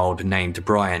 29-year-old named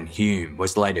Brian Hume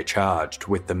was later charged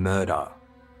with the murder.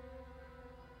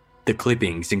 The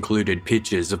clippings included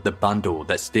pictures of the bundle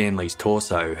that Stanley's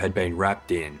torso had been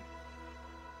wrapped in.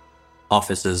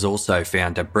 Officers also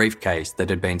found a briefcase that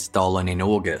had been stolen in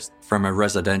August from a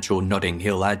residential Notting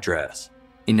Hill address,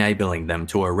 enabling them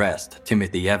to arrest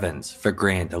Timothy Evans for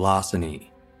grand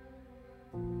larceny.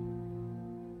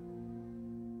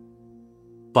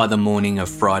 By the morning of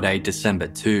Friday, December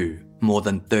 2, more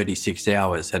than 36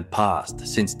 hours had passed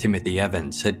since Timothy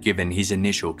Evans had given his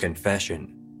initial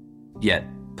confession. Yet,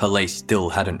 police still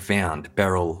hadn't found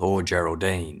Beryl or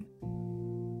Geraldine.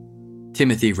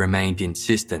 Timothy remained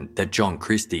insistent that John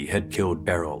Christie had killed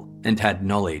Beryl and had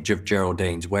knowledge of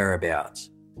Geraldine's whereabouts,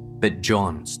 but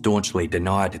John staunchly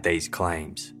denied these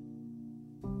claims.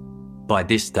 By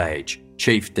this stage,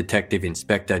 Chief Detective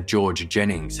Inspector George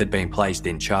Jennings had been placed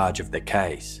in charge of the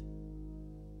case.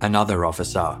 Another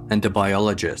officer and a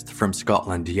biologist from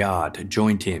Scotland Yard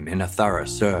joined him in a thorough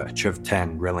search of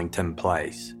 10 Rillington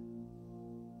Place.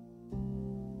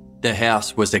 The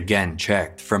house was again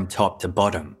checked from top to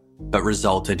bottom, but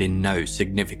resulted in no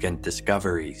significant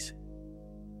discoveries.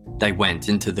 They went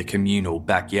into the communal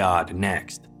backyard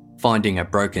next, finding a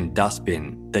broken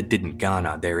dustbin that didn't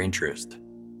garner their interest.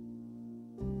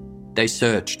 They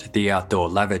searched the outdoor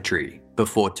lavatory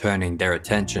before turning their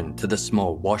attention to the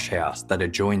small wash house that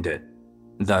adjoined it,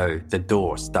 though the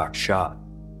door stuck shut.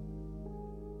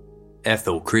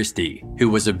 Ethel Christie, who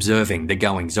was observing the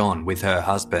goings-on with her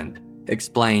husband,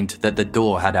 explained that the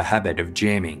door had a habit of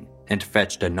jamming and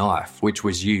fetched a knife which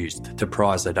was used to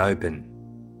prise it open.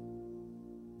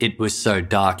 It was so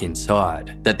dark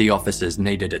inside that the officers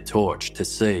needed a torch to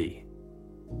see.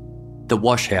 The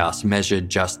wash house measured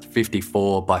just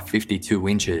 54 by 52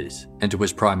 inches and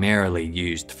was primarily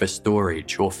used for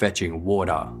storage or fetching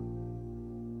water.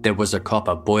 There was a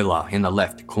copper boiler in the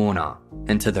left corner,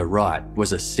 and to the right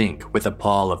was a sink with a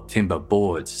pile of timber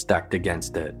boards stacked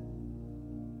against it.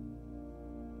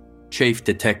 Chief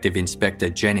Detective Inspector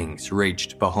Jennings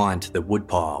reached behind the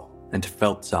woodpile and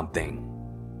felt something.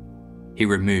 He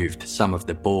removed some of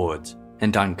the boards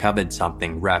and uncovered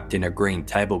something wrapped in a green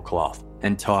tablecloth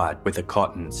and tied with a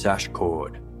cotton sash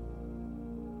cord.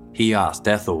 He asked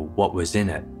Ethel what was in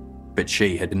it, but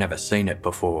she had never seen it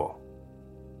before.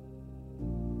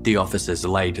 The officers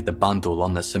laid the bundle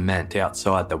on the cement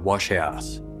outside the wash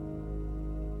house.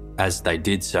 As they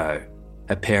did so,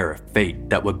 a pair of feet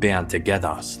that were bound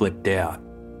together slipped out.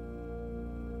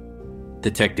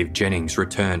 Detective Jennings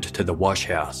returned to the wash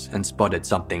house and spotted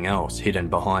something else hidden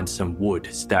behind some wood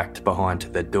stacked behind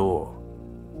the door.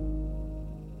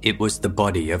 It was the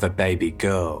body of a baby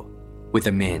girl, with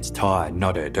a man's tie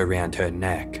knotted around her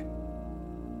neck.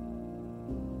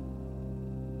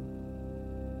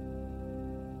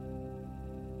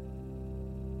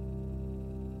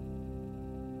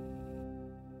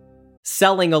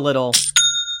 Selling a little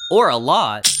or a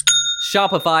lot,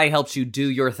 Shopify helps you do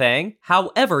your thing,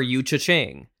 however you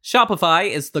cha-ching. Shopify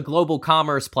is the global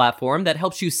commerce platform that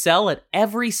helps you sell at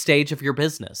every stage of your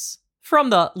business. From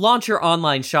the launch your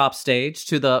online shop stage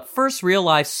to the first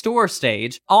real-life store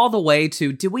stage, all the way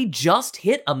to did we just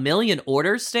hit 1 million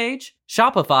orders stage?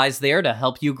 Shopify's there to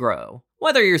help you grow.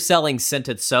 Whether you're selling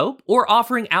scented soap or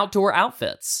offering outdoor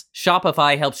outfits,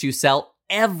 Shopify helps you sell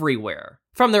everywhere.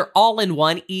 From their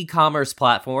all-in-one e-commerce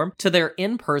platform to their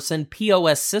in-person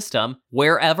POS system,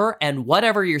 wherever and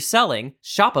whatever you're selling,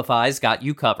 Shopify's got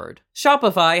you covered.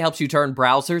 Shopify helps you turn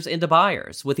browsers into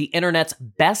buyers with the internet's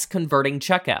best converting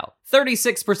checkout,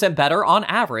 36% better on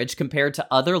average compared to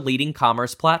other leading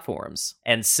commerce platforms.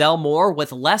 And sell more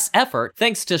with less effort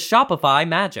thanks to Shopify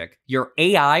Magic, your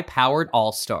AI-powered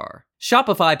all-star.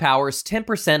 Shopify powers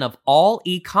 10% of all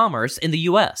e-commerce in the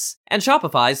US, and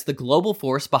Shopify's the global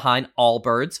force behind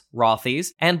Allbirds,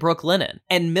 Rothy's, and Brooklinen,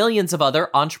 and millions of other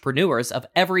entrepreneurs of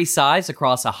every size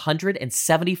across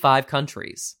 175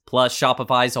 countries. Plus,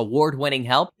 Shopify's award-winning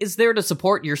help is there to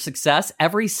support your success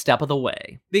every step of the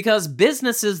way. Because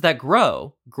businesses that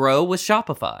grow, grow with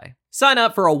Shopify. Sign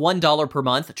up for a $1 per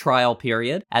month trial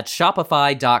period at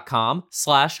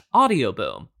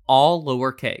shopify.com/audioboom, all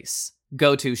lowercase.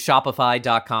 Go to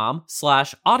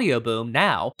shopify.com/audioboom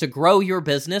now to grow your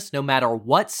business no matter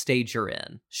what stage you're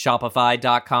in.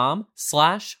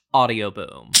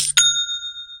 Shopify.com/audioboom.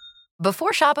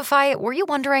 Before Shopify, were you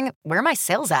wondering, where are my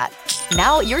sales at?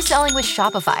 Now you're selling with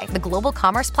Shopify, the global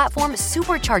commerce platform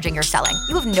supercharging your selling.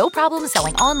 You have no problem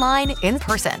selling online, in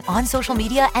person, on social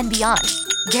media, and beyond.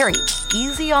 Gary,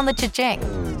 easy on the cha-ching.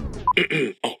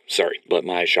 Oh, sorry, but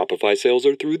my Shopify sales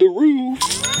are through the roof.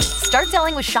 Start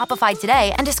selling with Shopify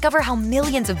today and discover how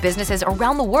millions of businesses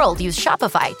around the world use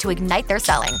Shopify to ignite their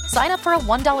selling. Sign up for a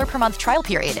 $1 per month trial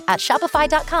period at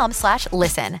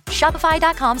shopify.com/listen.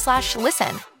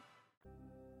 Shopify.com/listen.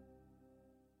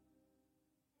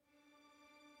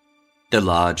 The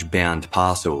large bound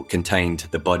parcel contained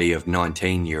the body of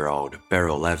 19-year-old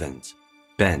Beryl Evans,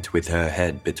 bent with her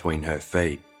head between her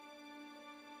feet.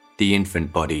 The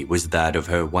infant body was that of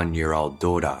her 1-year-old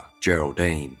daughter,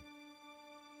 Geraldine.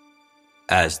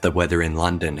 As the weather in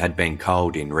London had been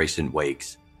cold in recent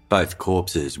weeks, both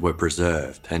corpses were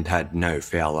preserved and had no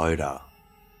foul odour.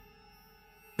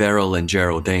 Beryl and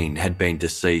Geraldine had been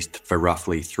deceased for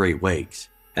roughly 3 weeks,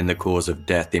 and the cause of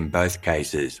death in both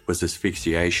cases was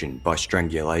asphyxiation by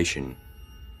strangulation.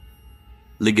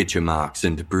 Ligature marks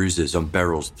and bruises on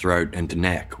Beryl's throat and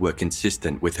neck were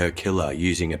consistent with her killer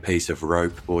using a piece of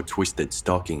rope or twisted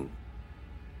stocking.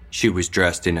 She was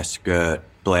dressed in a skirt,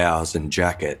 blouse and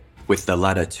jacket, with the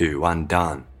latter two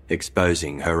undone,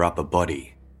 exposing her upper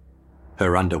body.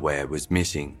 Her underwear was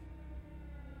missing.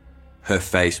 Her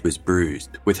face was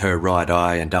bruised, with her right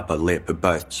eye and upper lip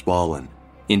both swollen,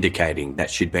 indicating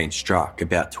that she'd been struck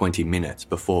about 20 minutes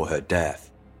before her death.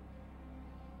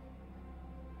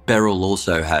 Beryl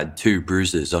also had 2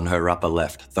 bruises on her upper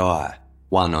left thigh,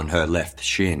 one on her left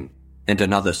shin, and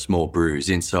another small bruise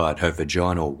inside her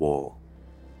vaginal wall.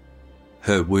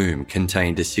 Her womb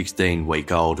contained a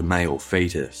 16-week-old male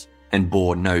fetus and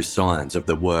bore no signs of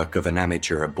the work of an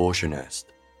amateur abortionist.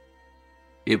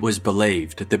 It was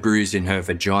believed the bruise in her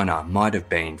vagina might have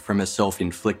been from a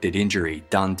self-inflicted injury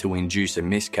done to induce a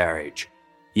miscarriage,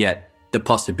 yet the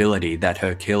possibility that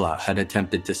her killer had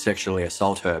attempted to sexually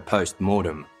assault her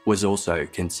post-mortem was also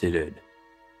considered.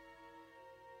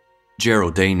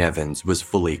 Geraldine Evans was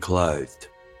fully clothed.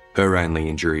 Her only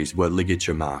injuries were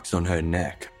ligature marks on her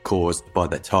neck caused by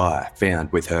the tie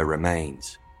found with her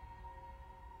remains.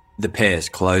 The pair's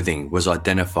clothing was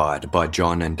identified by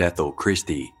John and Ethel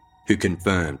Christie, who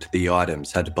confirmed the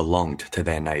items had belonged to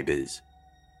their neighbours.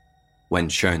 When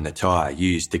shown the tie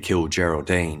used to kill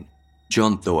Geraldine,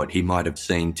 John thought he might have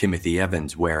seen Timothy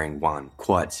Evans wearing one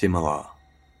quite similar.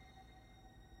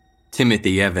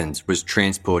 Timothy Evans was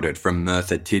transported from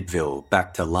Merthyr Tydfil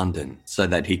back to London so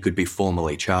that he could be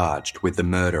formally charged with the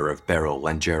murder of Beryl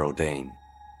and Geraldine.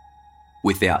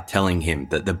 Without telling him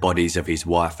that the bodies of his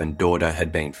wife and daughter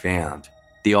had been found,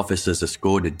 the officers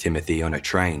escorted Timothy on a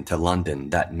train to London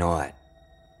that night.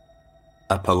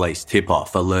 A police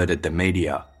tip-off alerted the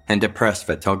media, and a press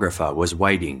photographer was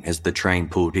waiting as the train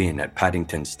pulled in at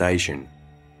Paddington Station.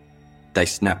 They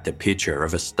snapped a picture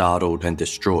of a startled and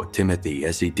distraught Timothy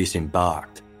as he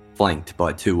disembarked, flanked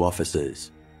by 2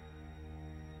 officers.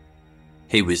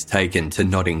 He was taken to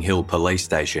Notting Hill Police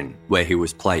Station, where he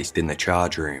was placed in the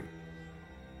charge room.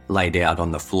 Laid out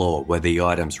on the floor were the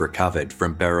items recovered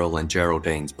from Beryl and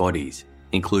Geraldine's bodies,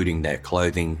 including their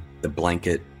clothing, the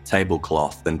blanket,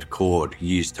 tablecloth and cord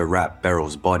used to wrap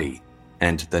Beryl's body,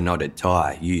 and the knotted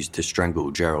tie used to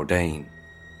strangle Geraldine.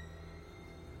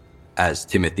 As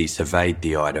Timothy surveyed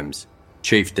the items,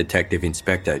 Chief Detective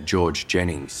Inspector George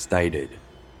Jennings stated,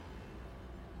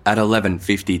 "At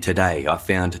 11:50 today, I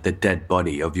found the dead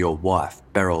body of your wife,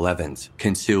 Beryl Evans,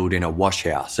 concealed in a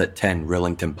washhouse at 10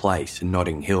 Rillington Place,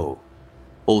 Notting Hill.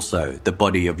 Also, the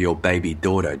body of your baby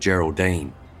daughter,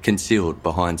 Geraldine, concealed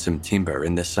behind some timber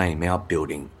in the same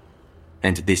outbuilding,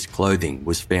 and this clothing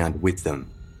was found with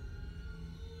them."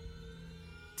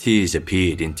 Tears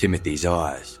appeared in Timothy's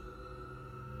eyes.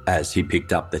 As he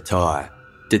picked up the tie,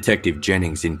 Detective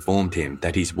Jennings informed him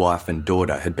that his wife and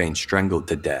daughter had been strangled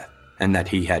to death and that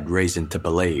he had reason to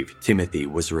believe Timothy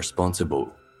was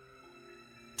responsible.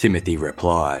 Timothy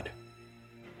replied,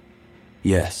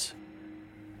 "Yes."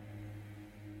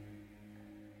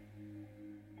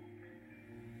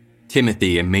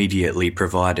 Timothy immediately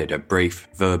provided a brief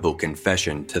verbal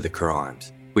confession to the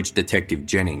crimes, which Detective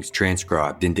Jennings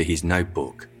transcribed into his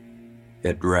notebook.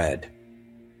 It read,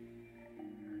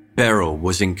 "Beryl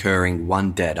was incurring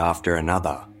one debt after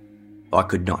another. I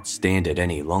could not stand it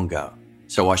any longer,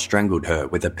 so I strangled her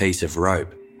with a piece of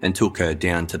rope and took her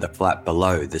down to the flat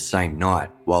below the same night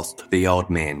whilst the old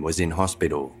man was in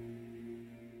hospital.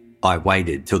 I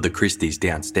waited till the Christies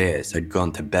downstairs had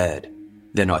gone to bed,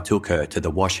 then I took her to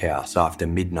the washhouse after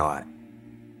midnight.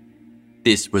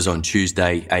 This was on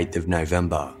Tuesday, 8th of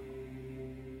November.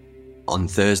 On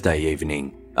Thursday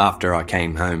evening, after I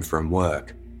came home from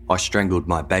work, I strangled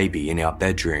my baby in our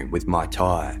bedroom with my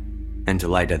tie, and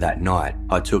later that night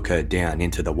I took her down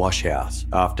into the washhouse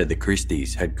after the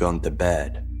Christies had gone to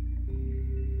bed."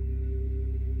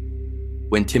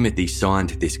 When Timothy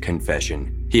signed this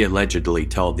confession, he allegedly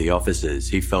told the officers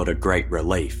he felt a great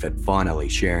relief at finally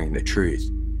sharing the truth,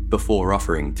 before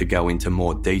offering to go into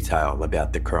more detail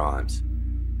about the crimes.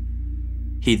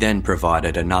 He then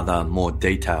provided another, more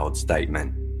detailed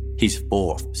statement, his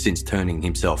 4th since turning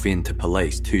himself in to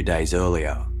police 2 days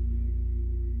earlier.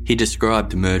 He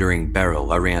described murdering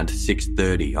Beryl around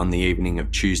 6:30 on the evening of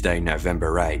Tuesday,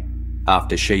 November 8,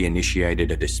 after she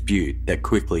initiated a dispute that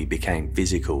quickly became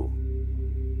physical.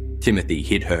 Timothy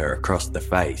hit her across the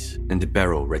face and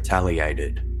Beryl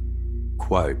retaliated.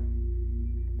 Quote,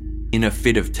 "In a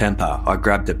fit of temper, I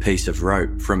grabbed a piece of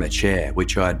rope from a chair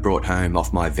which I had brought home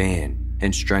off my van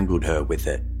and strangled her with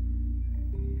it.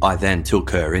 I then took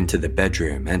her into the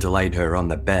bedroom and laid her on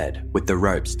the bed with the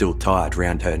rope still tied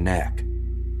round her neck.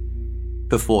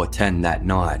 Before 10 that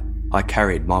night, I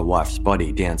carried my wife's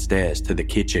body downstairs to the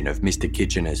kitchen of Mr.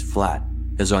 Kitchener's flat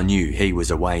as I knew he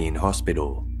was away in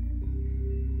hospital.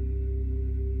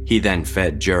 He then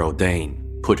fed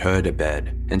Geraldine, put her to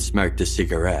bed and smoked a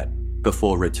cigarette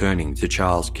before returning to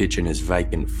Charles Kitchener's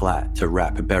vacant flat to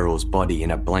wrap Beryl's body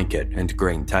in a blanket and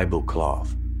green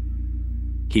tablecloth.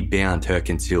 He bound her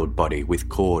concealed body with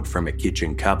cord from a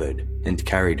kitchen cupboard and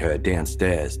carried her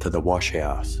downstairs to the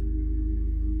washhouse.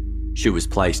 She was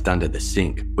placed under the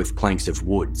sink with planks of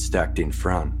wood stacked in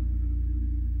front.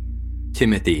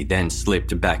 Timothy then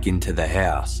slipped back into the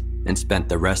house and spent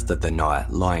the rest of the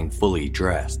night lying fully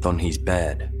dressed on his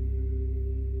bed.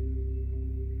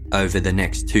 Over the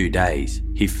next 2 days,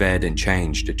 he fed and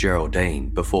changed Geraldine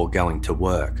before going to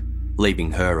work,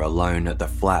 leaving her alone at the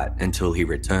flat until he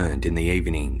returned in the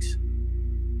evenings.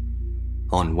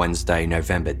 On Wednesday,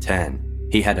 November 10,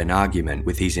 he had an argument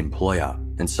with his employer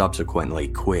and subsequently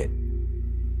quit.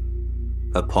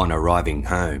 Upon arriving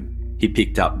home, he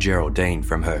picked up Geraldine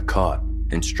from her cot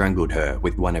and strangled her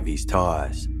with one of his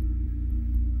ties.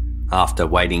 After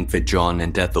waiting for John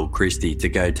and Ethel Christie to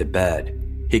go to bed,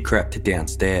 he crept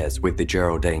downstairs with the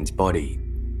Geraldine's body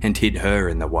and hid her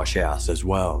in the washhouse as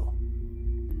well.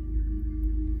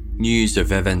 News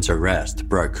of Evan's arrest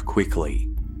broke quickly.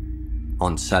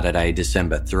 On Saturday,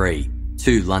 December 3,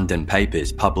 2 London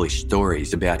papers published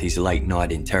stories about his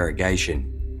late-night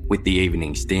interrogation, with the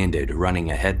Evening Standard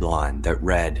running a headline that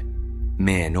read,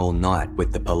 "Man all night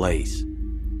with the police."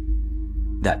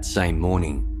 That same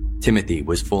morning, Timothy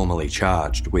was formally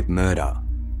charged with murder,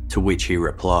 to which he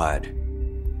replied,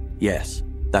 "Yes,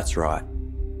 that's right."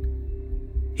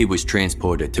 He was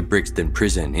transported to Brixton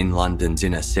Prison in London's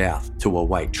inner south to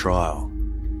await trial.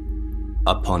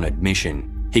 Upon admission,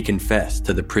 he confessed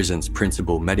to the prison's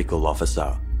principal medical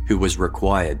officer, who was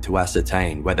required to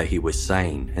ascertain whether he was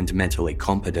sane and mentally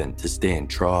competent to stand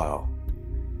trial.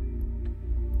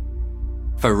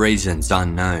 For reasons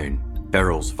unknown,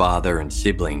 Beryl's father and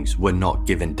siblings were not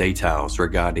given details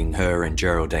regarding her and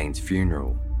Geraldine's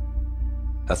funeral.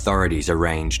 Authorities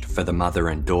arranged for the mother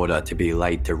and daughter to be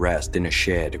laid to rest in a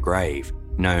shared grave,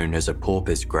 known as a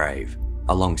pauper's grave,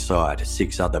 alongside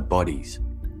 6 other bodies.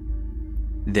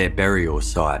 Their burial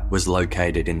site was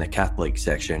located in the Catholic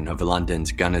section of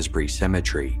London's Gunnersbury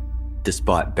Cemetery,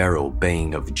 despite Beryl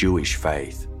being of Jewish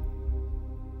faith.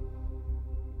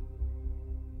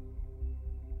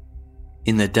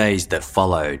 In the days that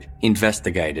followed,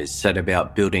 investigators set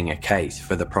about building a case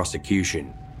for the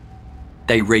prosecution.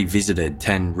 They revisited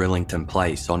 10 Rillington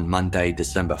Place on Monday,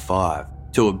 December 5,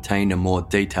 to obtain a more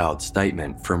detailed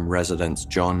statement from residents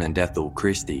John and Ethel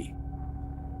Christie.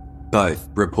 Both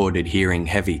reported hearing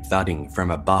heavy thudding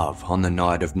from above on the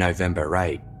night of November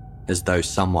 8, as though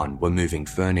someone were moving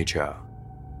furniture.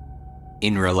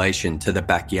 In relation to the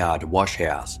backyard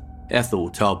washhouse, Ethel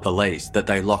told police that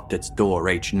they locked its door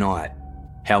each night.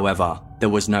 However, there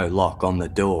was no lock on the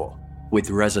door, with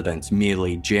residents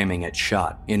merely jamming it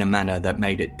shut in a manner that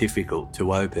made it difficult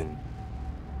to open.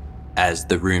 As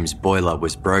the room's boiler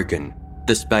was broken,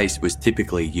 the space was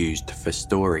typically used for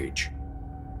storage.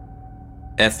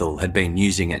 Ethel had been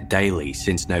using it daily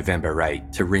since November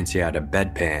 8 to rinse out a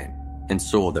bedpan and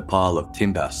saw the pile of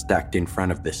timber stacked in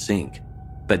front of the sink,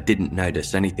 but didn't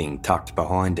notice anything tucked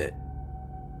behind it.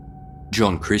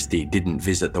 John Christie didn't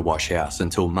visit the washhouse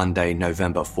until Monday,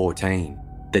 November 14,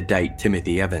 the date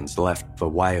Timothy Evans left for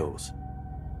Wales.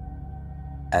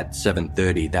 At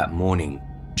 7:30 that morning,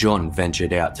 John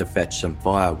ventured out to fetch some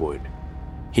firewood.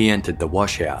 He entered the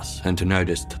washhouse and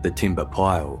noticed the timber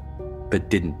pile, but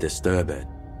didn't disturb it.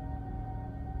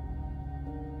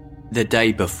 The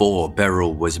day before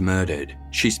Beryl was murdered,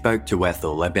 she spoke to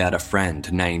Ethel about a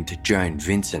friend named Joan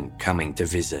Vincent coming to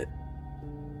visit.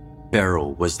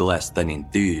 Beryl was less than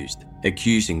enthused,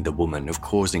 accusing the woman of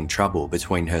causing trouble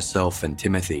between herself and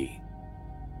Timothy.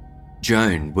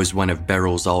 Joan was one of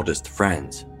Beryl's oldest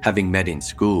friends, having met in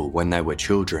school when they were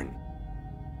children.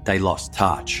 They lost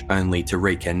touch, only to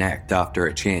reconnect after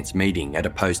a chance meeting at a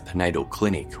postnatal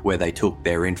clinic where they took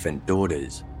their infant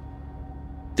daughters.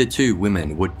 The 2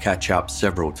 women would catch up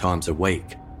several times a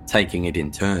week, taking it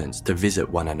in turns to visit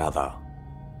one another.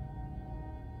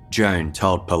 Joan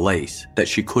told police that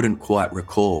she couldn't quite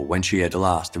recall when she had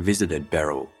last visited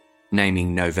Beryl,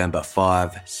 naming November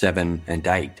 5, 7 and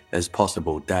 8 as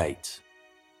possible dates.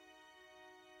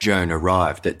 Joan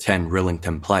arrived at 10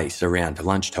 Rillington Place around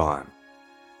lunchtime.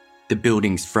 The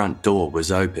building's front door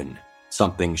was open,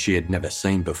 something she had never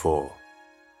seen before.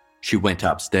 She went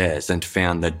upstairs and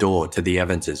found the door to the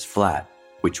Evanses' flat,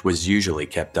 which was usually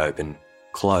kept open,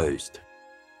 closed.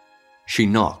 She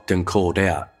knocked and called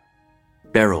out,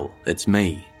 "Beryl, it's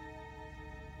me."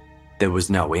 There was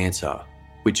no answer,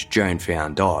 which Joan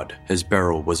found odd as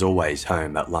Beryl was always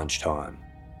home at lunchtime.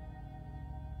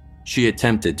 She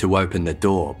attempted to open the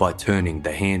door by turning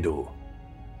the handle.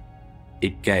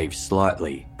 It gave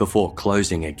slightly before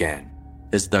closing again,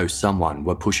 as though someone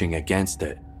were pushing against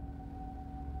it.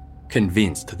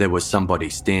 Convinced there was somebody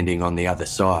standing on the other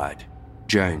side,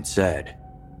 Joan said,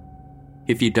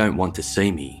 "If you don't want to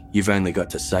see me, you've only got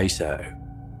to say so."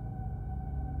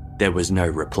 There was no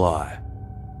reply,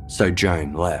 so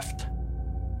Joan left.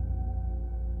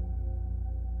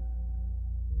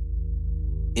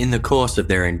 In the course of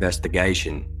their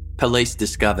investigation, police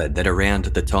discovered that around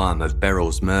the time of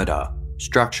Beryl's murder,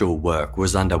 structural work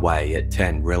was underway at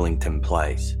 10 Rillington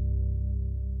Place.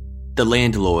 The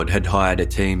landlord had hired a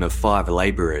team of 5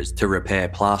 labourers to repair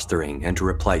plastering and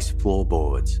replace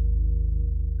floorboards.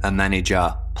 A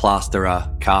manager,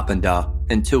 plasterer, carpenter,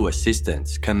 and 2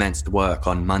 assistants commenced work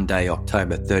on Monday,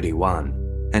 October 31,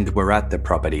 and were at the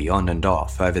property on and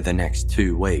off over the next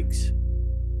 2 weeks.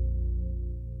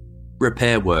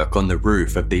 Repair work on the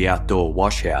roof of the outdoor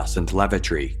washhouse and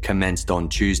lavatory commenced on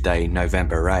Tuesday,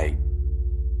 November 8.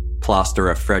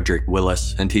 Plasterer Frederick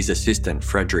Willis and his assistant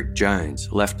Frederick Jones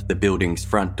left the building's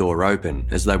front door open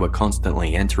as they were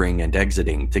constantly entering and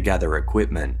exiting to gather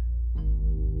equipment.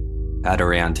 At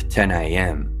around 10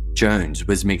 a.m, Jones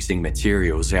was mixing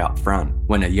materials out front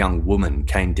when a young woman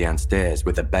came downstairs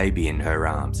with a baby in her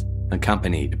arms,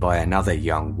 accompanied by another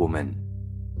young woman.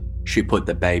 She put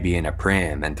the baby in a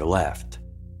pram and left.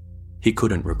 He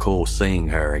couldn't recall seeing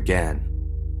her again.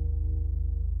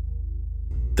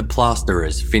 The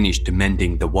plasterers finished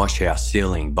mending the washhouse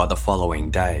ceiling by the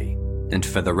following day, and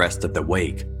for the rest of the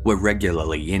week were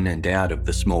regularly in and out of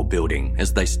the small building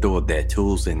as they stored their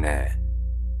tools in there.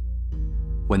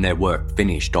 When their work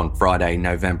finished on Friday,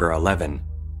 November 11,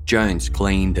 Jones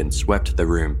cleaned and swept the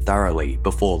room thoroughly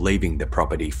before leaving the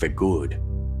property for good.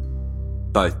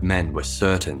 Both men were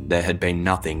certain there had been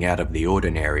nothing out of the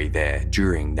ordinary there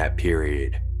during that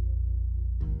period.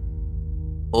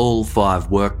 All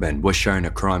 5 workmen were shown a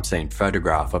crime scene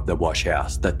photograph of the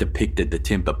washhouse that depicted the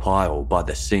timber pile by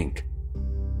the sink.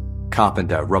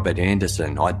 Carpenter Robert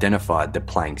Anderson identified the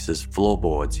planks as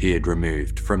floorboards he had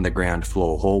removed from the ground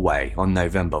floor hallway on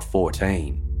November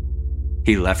 14.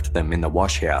 He left them in the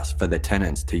washhouse for the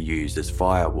tenants to use as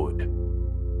firewood.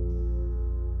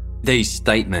 These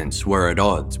statements were at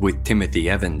odds with Timothy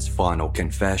Evans' final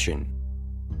confession.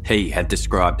 He had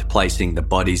described placing the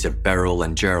bodies of Beryl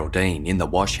and Geraldine in the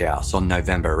washhouse on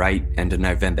November 8 and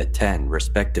November 10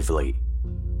 respectively.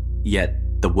 Yet,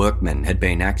 the workmen had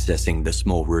been accessing the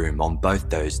small room on both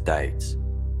those dates.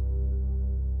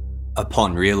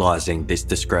 Upon realising this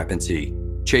discrepancy,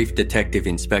 Chief Detective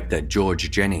Inspector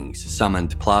George Jennings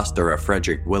summoned plasterer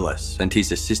Frederick Willis and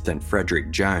his assistant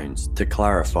Frederick Jones to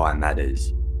clarify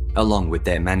matters, along with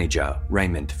their manager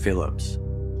Raymond Phillips.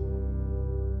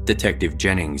 Detective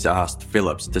Jennings asked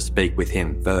Phillips to speak with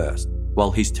him first,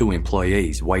 while his 2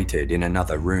 employees waited in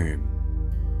another room.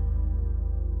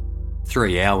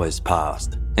 3 hours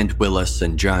passed, and Willis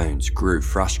and Jones grew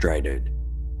frustrated.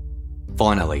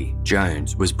 Finally,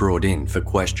 Jones was brought in for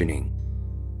questioning.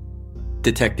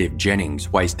 Detective Jennings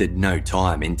wasted no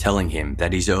time in telling him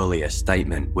that his earlier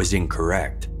statement was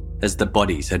incorrect, as the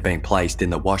bodies had been placed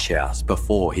in the washhouse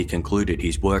before he concluded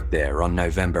his work there on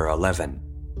November 11.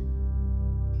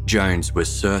 Jones was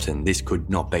certain this could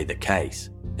not be the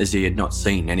case, as he had not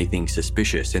seen anything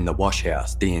suspicious in the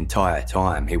washhouse the entire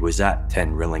time he was at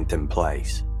 10 Rillington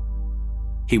Place.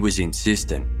 He was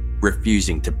insistent,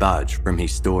 refusing to budge from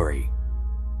his story.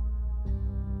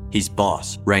 His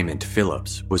boss, Raymond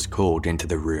Phillips, was called into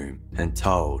the room and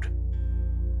told,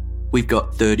 "We've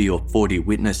got 30 or 40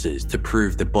 witnesses to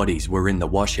prove the bodies were in the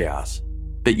washhouse,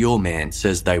 but your man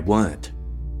says they weren't."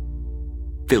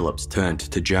 Phillips turned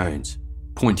to Jones,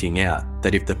 pointing out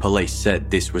that if the police said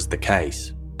this was the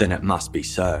case, then it must be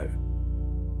so.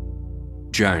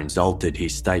 Jones altered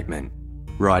his statement,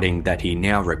 writing that he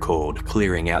now recalled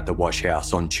clearing out the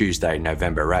washhouse on Tuesday,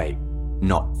 November 8,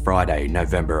 not Friday,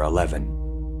 November 11.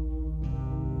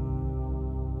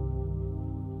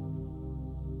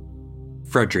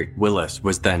 Frederick Willis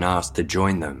was then asked to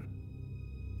join them.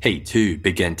 He too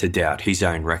began to doubt his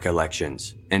own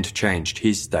recollections and changed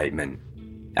his statement,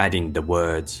 adding the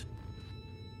words,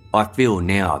 I feel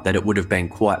now that it would have been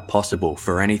quite possible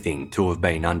for anything to have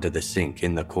been under the sink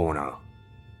in the corner.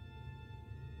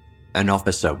 An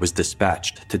officer was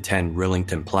dispatched to 10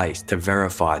 Rillington Place to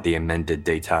verify the amended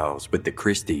details with the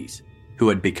Christies, who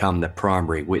had become the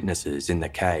primary witnesses in the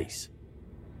case.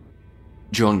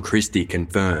 John Christie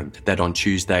confirmed that on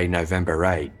Tuesday, November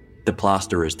 8, the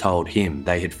plasterers told him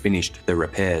they had finished the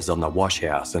repairs on the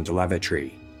washhouse and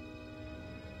lavatory.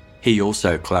 He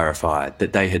also clarified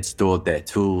that they had stored their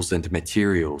tools and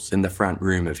materials in the front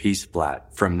room of his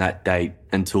flat from that date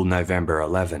until November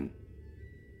 11.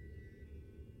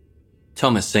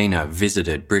 Thomasina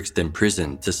visited Brixton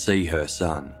Prison to see her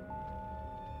son.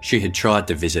 She had tried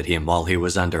to visit him while he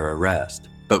was under arrest,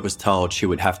 but was told she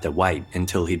would have to wait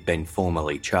until he'd been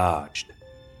formally charged.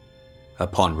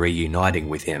 Upon reuniting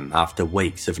with him after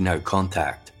weeks of no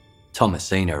contact,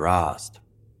 Thomasina asked,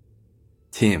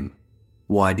 "Tim,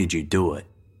 why did you do it?"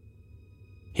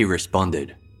 He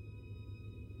responded,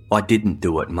 "I didn't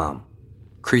do it, Mum.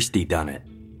 Christy done it."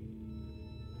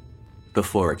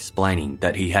 Before explaining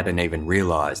that he hadn't even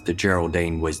realised that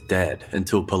Geraldine was dead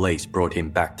until police brought him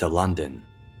back to London.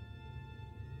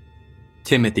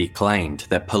 Timothy claimed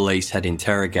that police had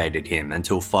interrogated him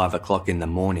until 5 o'clock in the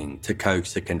morning to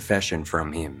coax a confession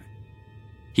from him.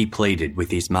 He pleaded with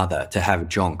his mother to have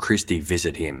John Christie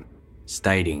visit him,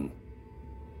 stating,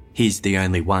 "He's the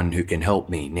only one who can help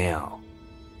me now."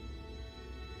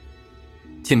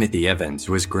 Timothy Evans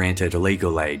was granted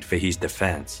legal aid for his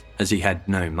defence as he had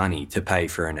no money to pay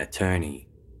for an attorney.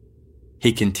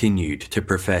 He continued to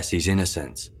profess his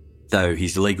innocence, though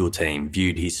his legal team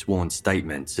viewed his sworn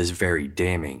statements as very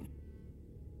damning.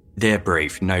 Their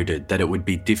brief noted that it would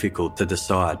be difficult to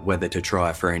decide whether to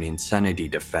try for an insanity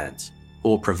defence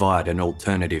or provide an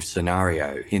alternative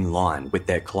scenario in line with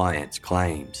their client's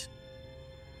claims.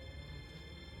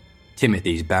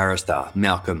 Timothy's barrister,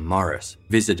 Malcolm Morris,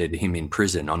 visited him in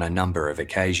prison on a number of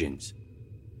occasions.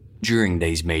 During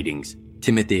these meetings,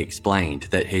 Timothy explained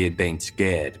that he had been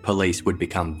scared police would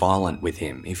become violent with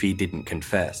him if he didn't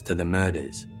confess to the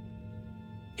murders.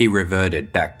 He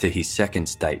reverted back to his second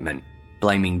statement,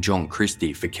 blaming John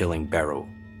Christie for killing Beryl,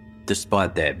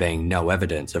 despite there being no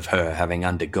evidence of her having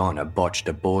undergone a botched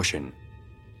abortion.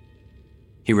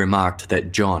 He remarked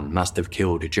that John must have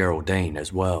killed Geraldine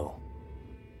as well.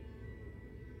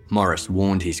 Morris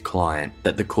warned his client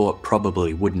that the court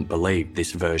probably wouldn't believe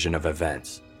this version of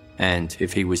events, and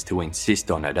if he was to insist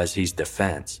on it as his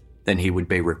defence, then he would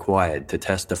be required to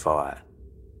testify.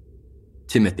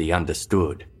 Timothy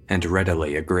understood and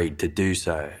readily agreed to do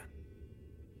so.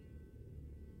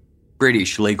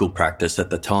 British legal practice at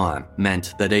the time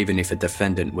meant that even if a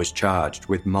defendant was charged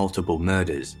with multiple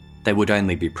murders, they would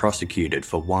only be prosecuted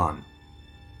for one.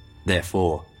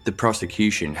 Therefore, the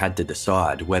prosecution had to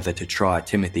decide whether to try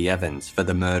Timothy Evans for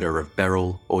the murder of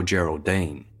Beryl or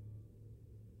Geraldine.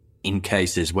 In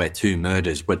cases where two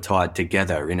murders were tied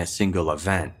together in a single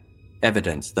event,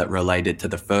 evidence that related to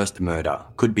the first murder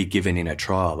could be given in a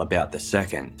trial about the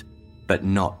second, but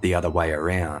not the other way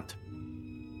around.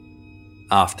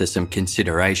 After some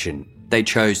consideration, they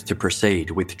chose to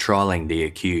proceed with trialling the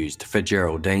accused for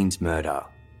Geraldine's murder.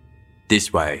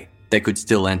 This way, they could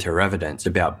still enter evidence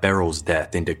about Beryl's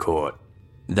death into court,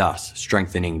 thus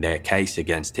strengthening their case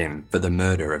against him for the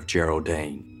murder of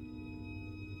Geraldine.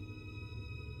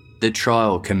 The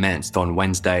trial commenced on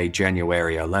Wednesday,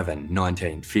 January 11,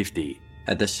 1950,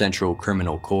 at the Central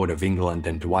Criminal Court of England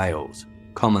and Wales,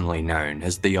 commonly known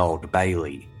as the Old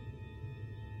Bailey.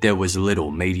 There was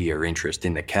little media interest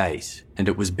in the case, and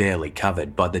it was barely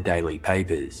covered by the daily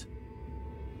papers.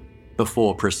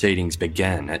 Before proceedings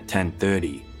began at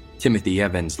 10:30, Timothy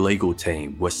Evans' legal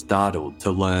team was startled to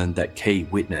learn that key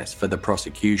witness for the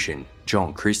prosecution,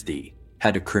 John Christie,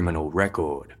 had a criminal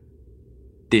record.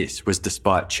 This was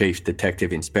despite Chief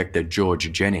Detective Inspector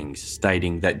George Jennings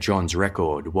stating that John's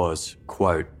record was,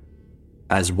 quote,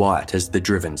 "as white as the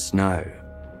driven snow."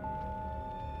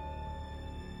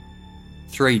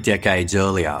 3 decades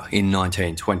earlier, in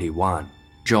 1921,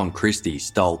 John Christie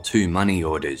stole 2 money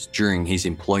orders during his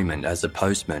employment as a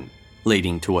postman,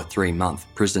 leading to a 3-month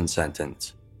prison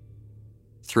sentence.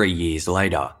 3 years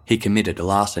later, he committed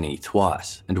larceny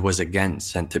twice and was again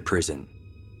sent to prison.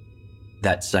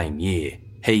 That same year,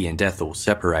 he and Ethel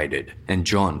separated and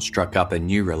John struck up a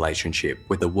new relationship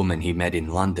with a woman he met in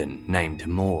London named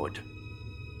Maud.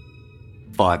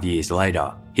 5 years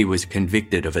later, he was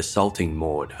convicted of assaulting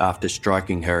Maud after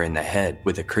striking her in the head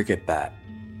with a cricket bat.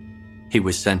 He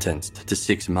was sentenced to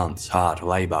 6 months hard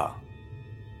labour.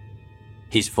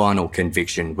 His final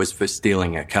conviction was for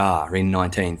stealing a car in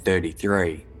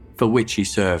 1933, for which he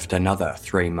served another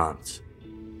 3 months.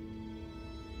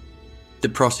 The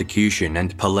prosecution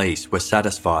and police were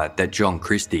satisfied that John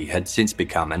Christie had since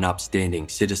become an upstanding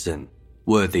citizen,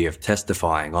 worthy of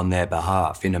testifying on their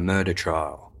behalf in a murder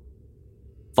trial.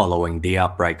 Following the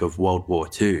outbreak of World War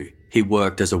II, he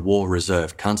worked as a War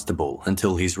Reserve constable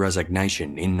until his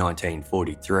resignation in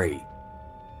 1943.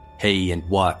 He and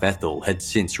wife Ethel had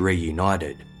since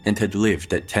reunited and had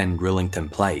lived at 10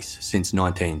 Rillington Place since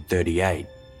 1938.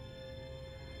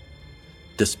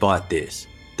 Despite this,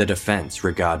 the defence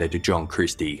regarded John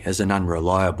Christie as an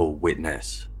unreliable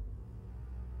witness.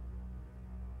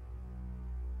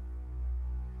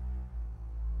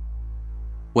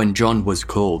 When John was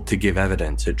called to give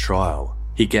evidence at trial,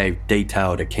 he gave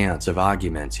detailed accounts of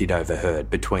arguments he'd overheard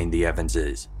between the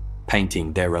Evanses,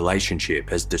 painting their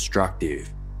relationship as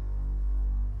destructive.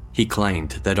 He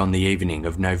claimed that on the evening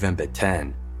of November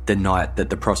 10, the night that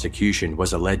the prosecution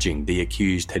was alleging the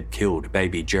accused had killed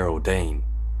baby Geraldine,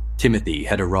 Timothy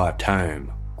had arrived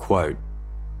home, quote,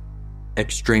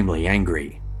 extremely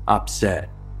angry, upset,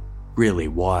 really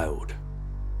wild.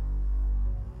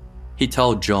 He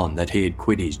told John that he had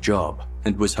quit his job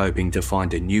and was hoping to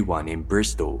find a new one in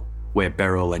Bristol, where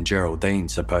Beryl and Geraldine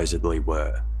supposedly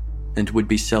were, and would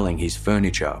be selling his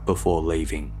furniture before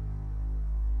leaving.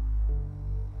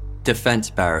 Defence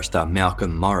barrister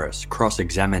Malcolm Morris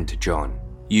cross-examined John,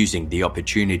 using the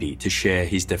opportunity to share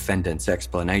his defendant's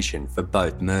explanation for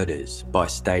both murders by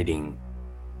stating,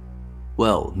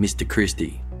 "Well, Mr.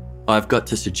 Christie, I've got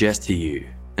to suggest to you,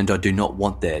 and I do not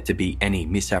want there to be any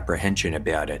misapprehension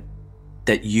about it,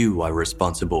 that you are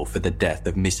responsible for the death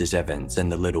of Mrs. Evans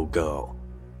and the little girl."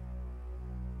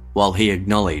 While he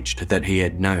acknowledged that he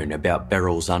had known about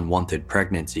Beryl's unwanted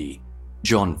pregnancy,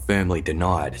 John firmly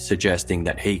denied suggesting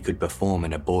that he could perform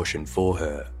an abortion for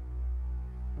her.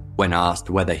 When asked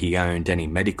whether he owned any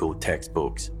medical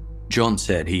textbooks, John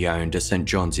said he owned a St.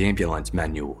 John's ambulance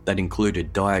manual that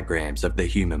included diagrams of the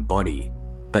human body,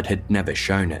 but had never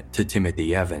shown it to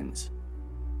Timothy Evans.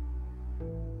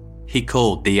 He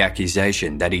called the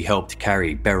accusation that he helped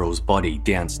carry Beryl's body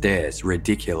downstairs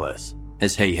ridiculous,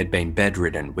 as he had been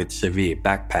bedridden with severe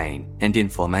back pain and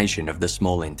inflammation of the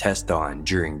small intestine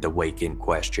during the week in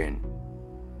question.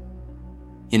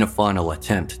 In a final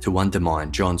attempt to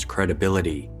undermine John's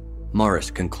credibility,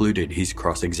 Morris concluded his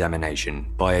cross-examination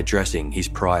by addressing his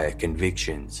prior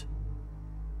convictions.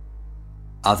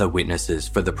 Other witnesses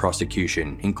for the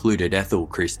prosecution included Ethel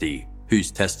Christie,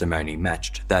 whose testimony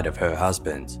matched that of her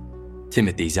husband's,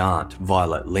 Timothy's aunt,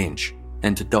 Violet Lynch,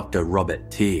 and Dr.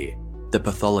 Robert Teare, the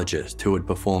pathologist who had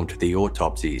performed the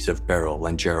autopsies of Beryl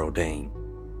and Geraldine.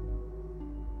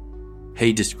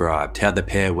 He described how the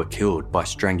pair were killed by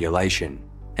strangulation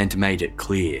and made it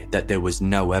clear that there was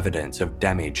no evidence of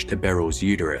damage to Beryl's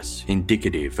uterus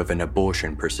indicative of an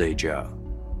abortion procedure.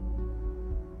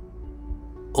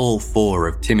 All 4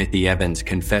 of Timothy Evans'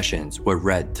 confessions were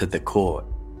read to the court.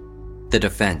 The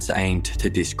defence aimed to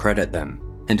discredit them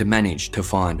and managed to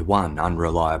find one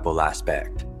unreliable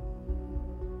aspect.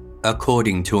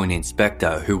 According to an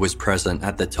inspector who was present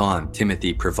at the time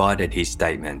Timothy provided his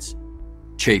statements,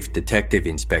 Chief Detective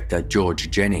Inspector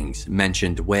George Jennings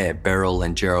mentioned where Beryl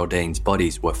and Geraldine's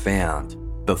bodies were found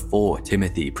before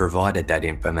Timothy provided that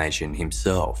information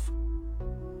himself.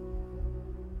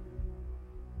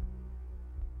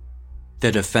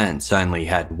 The defence only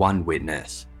had one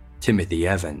witness, Timothy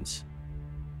Evans.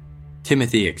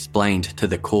 Timothy explained to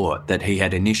the court that he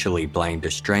had initially blamed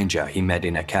a stranger he met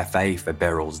in a cafe for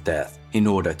Beryl's death in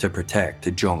order to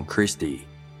protect John Christie.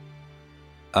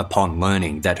 Upon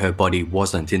learning that her body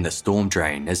wasn't in the storm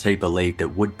drain as he believed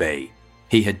it would be,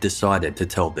 he had decided to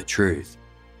tell the truth.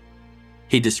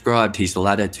 He described his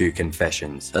latter 2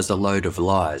 confessions as a load of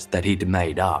lies that he'd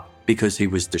made up because he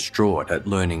was distraught at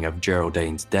learning of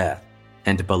Geraldine's death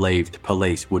and believed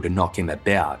police would knock him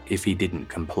about if he didn't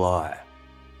comply.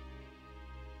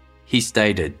 He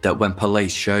stated that when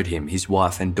police showed him his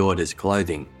wife and daughter's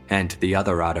clothing and the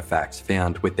other artifacts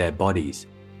found with their bodies,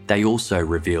 they also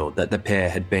revealed that the pair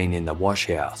had been in the wash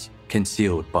house,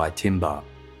 concealed by timber.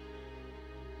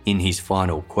 In his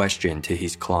final question to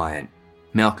his client,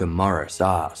 Malcolm Morris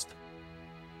asked,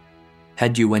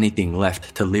 "Had you anything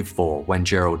left to live for when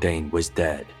Geraldine was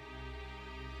dead?"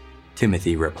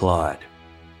 Timothy replied,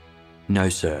 "No,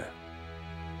 sir."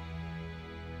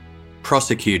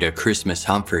 Prosecutor Christmas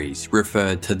Humphreys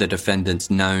referred to the defendant's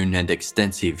known and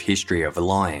extensive history of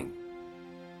lying.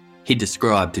 He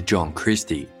described John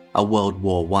Christie, a World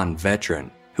War I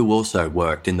veteran who also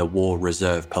worked in the War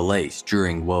Reserve Police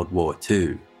during World War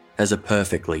II, as a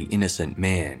perfectly innocent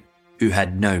man who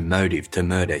had no motive to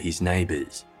murder his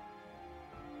neighbours.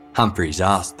 Humphreys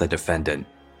asked the defendant,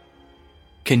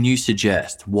 "Can you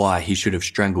suggest why he should have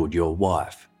strangled your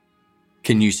wife?"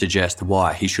 Can you suggest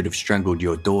why he should have strangled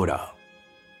your daughter?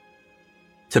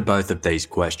 To both of these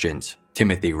questions,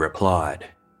 Timothy replied,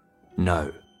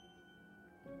 no.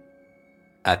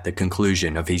 At the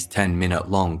conclusion of his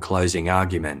 10-minute-long closing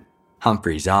argument,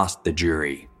 Humphreys asked the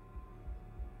jury,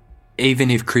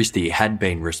 even if Christie had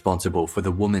been responsible for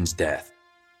the woman's death,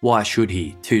 why should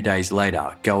he, 2 days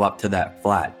later, go up to that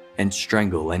flat and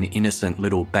strangle an innocent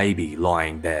little baby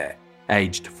lying there,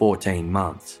 aged 14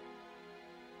 months?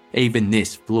 Even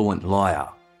this fluent liar,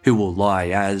 who will lie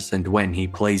as and when he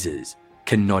pleases,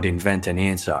 cannot invent an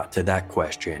answer to that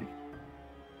question.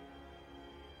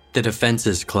 The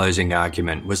defence's closing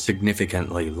argument was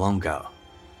significantly longer.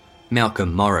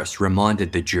 Malcolm Morris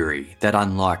reminded the jury that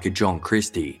unlike John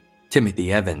Christie,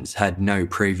 Timothy Evans had no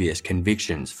previous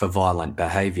convictions for violent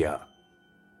behaviour.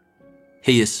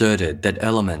 He asserted that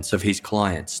elements of his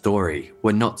client's story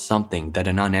were not something that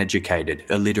an uneducated,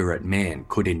 illiterate man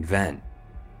could invent.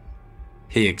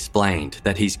 He explained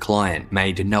that his client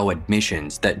made no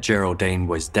admissions that Geraldine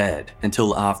was dead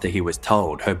until after he was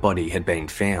told her body had been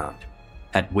found,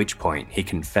 at which point he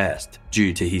confessed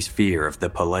due to his fear of the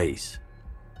police.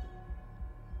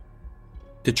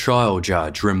 The trial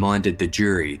judge reminded the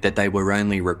jury that they were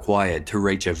only required to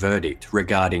reach a verdict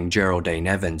regarding Geraldine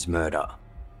Evans' murder.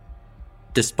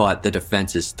 Despite the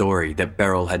defence's story that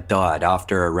Beryl had died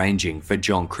after arranging for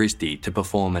John Christie to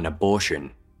perform an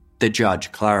abortion, the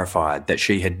judge clarified that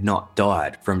she had not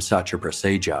died from such a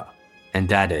procedure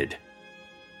and added,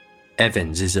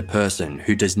 Evans is a person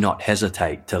who does not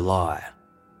hesitate to lie.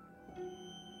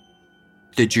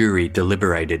 The jury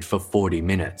deliberated for 40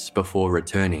 minutes before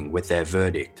returning with their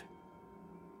verdict.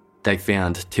 They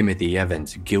found Timothy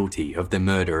Evans guilty of the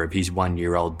murder of his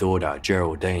 1-year-old daughter,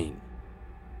 Geraldine.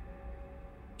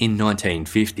 In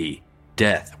 1950,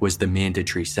 death was the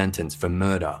mandatory sentence for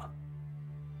murder.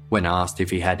 When asked if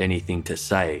he had anything to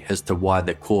say as to why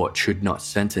the court should not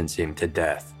sentence him to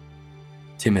death,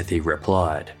 Timothy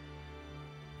replied,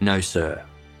 "No, sir."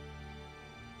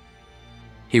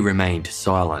 He remained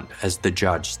silent as the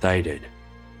judge stated,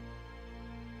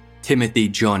 "Timothy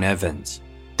John Evans,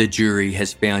 the jury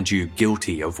has found you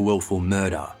guilty of willful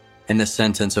murder, and the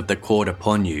sentence of the court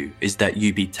upon you is that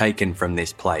you be taken from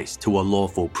this place to a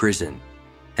lawful prison,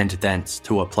 and thence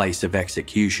to a place of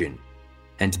execution,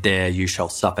 and there you shall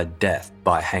suffer death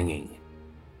by hanging.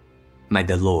 May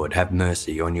the Lord have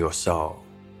mercy on your soul."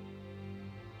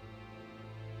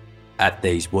 At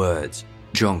these words,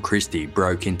 John Christie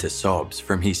broke into sobs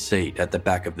from his seat at the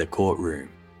back of the courtroom.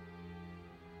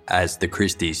 As the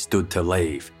Christies stood to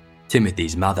leave,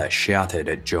 Timothy's mother shouted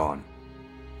at John,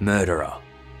 "Murderer,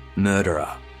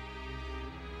 murderer."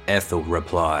 Ethel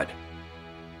replied,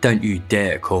 "Don't you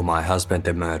dare call my husband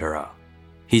a murderer.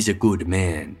 He's a good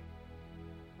man."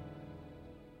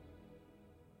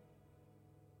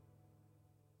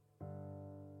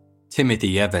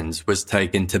 Timothy Evans was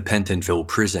taken to Pentonville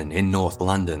Prison in North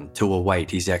London to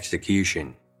await his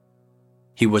execution.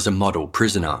 He was a model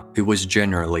prisoner who was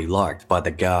generally liked by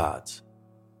the guards.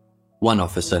 One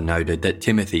officer noted that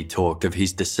Timothy talked of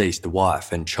his deceased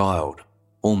wife and child,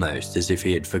 almost as if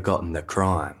he had forgotten the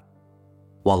crime,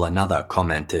 while another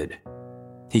commented,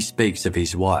 "He speaks of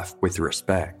his wife with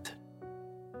respect."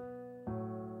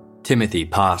 Timothy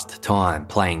passed time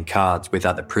playing cards with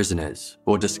other prisoners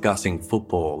or discussing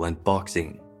football and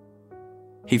boxing.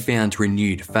 He found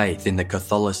renewed faith in the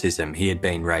Catholicism he had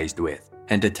been raised with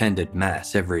and attended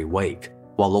Mass every week,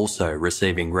 while also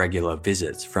receiving regular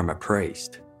visits from a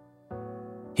priest.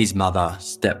 His mother,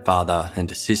 stepfather, and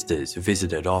sisters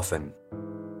visited often.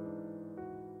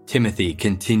 Timothy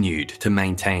continued to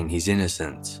maintain his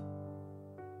innocence.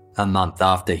 A month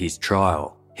after his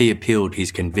trial, he appealed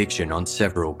his conviction on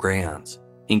several grounds,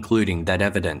 including that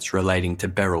evidence relating to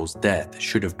Beryl's death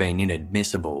should have been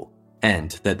inadmissible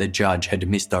and that the judge had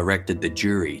misdirected the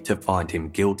jury to find him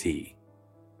guilty.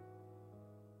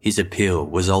 His appeal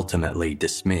was ultimately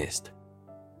dismissed.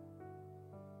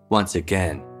 Once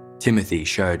again, Timothy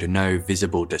showed no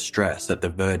visible distress at the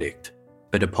verdict,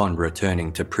 but upon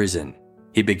returning to prison,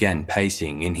 he began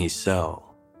pacing in his cell.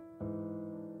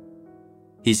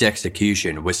 His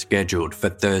execution was scheduled for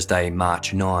Thursday,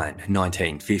 March 9,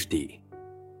 1950.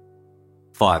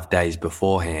 5 days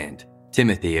beforehand,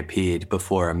 Timothy appeared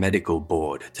before a medical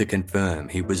board to confirm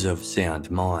he was of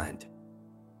sound mind.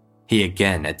 He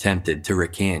again attempted to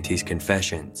recant his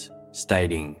confessions,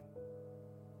 stating,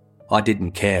 "I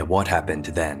didn't care what happened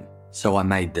then, so I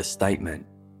made the statement."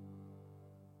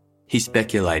 He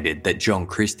speculated that John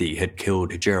Christie had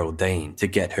killed Geraldine to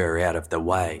get her out of the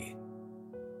way.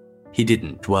 He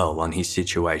didn't dwell on his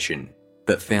situation,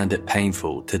 but found it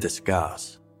painful to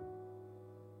discuss.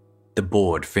 The the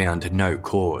board found no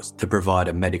cause to provide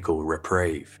a medical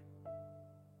reprieve.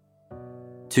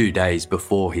 2 days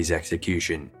before his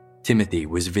execution, Timothy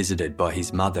was visited by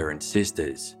his mother and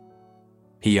sisters.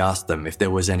 He asked them if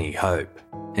there was any hope,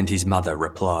 and his mother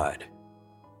replied,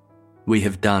 "We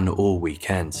have done all we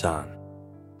can, son.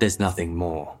 There's nothing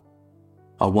more.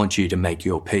 I want you to make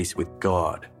your peace with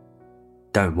God.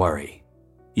 Don't worry,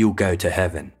 you'll go to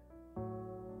heaven."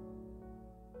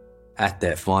 At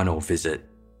their final visit,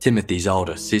 Timothy's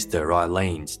older sister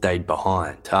Eileen stayed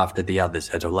behind after the others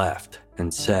had left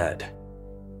and said,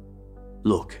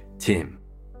 "Look, Tim,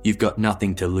 you've got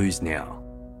nothing to lose now.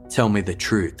 Tell me the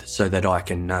truth so that I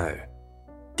can know.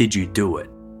 Did you do it?"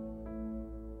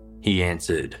 He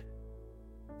answered,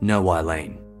 "No,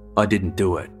 Eileen, I didn't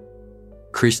do it.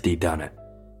 Christy done it."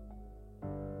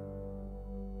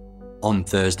 On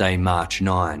Thursday, March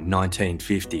 9,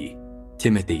 1950,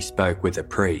 Timothy spoke with a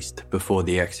priest before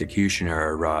the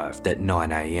executioner arrived at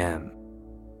 9 a.m.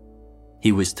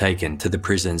 He was taken to the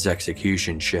prison's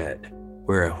execution shed,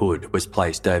 where a hood was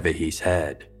placed over his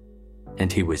head,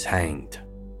 and he was hanged.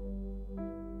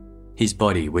 His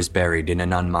body was buried in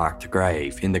an unmarked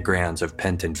grave in the grounds of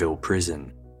Pentonville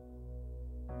Prison.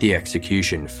 The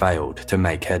execution failed to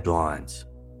make headlines.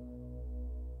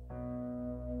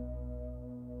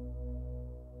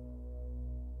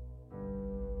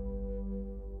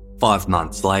 Five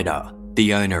months later,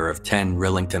 the owner of 10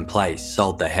 Rillington Place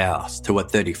sold the house to a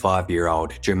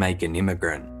 35-year-old Jamaican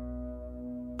immigrant.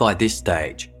 By this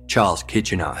stage, Charles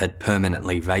Kitchener had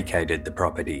permanently vacated the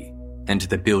property, and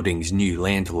the building's new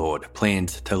landlord planned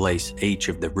to lease each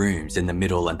of the rooms in the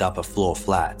middle and upper floor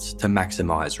flats to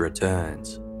maximise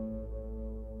returns.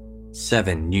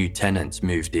 7 new tenants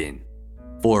moved in,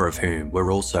 4 of whom were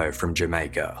also from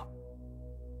Jamaica.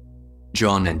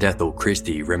 John and Ethel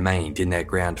Christie remained in their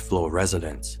ground floor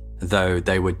residence, though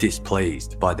they were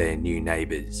displeased by their new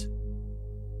neighbours.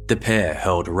 The pair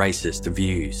held racist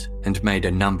views and made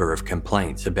a number of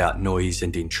complaints about noise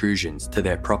and intrusions to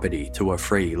their property to a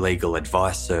free legal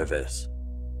advice service.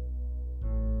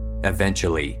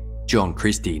 Eventually, John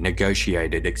Christie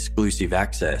negotiated exclusive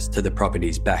access to the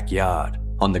property's backyard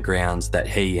on the grounds that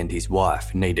he and his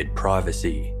wife needed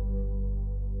privacy.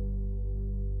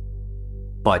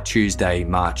 By Tuesday,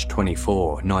 March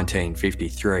 24,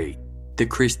 1953, the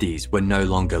Christies were no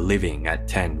longer living at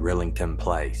 10 Rillington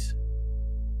Place.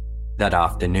 That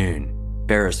afternoon,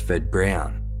 Beresford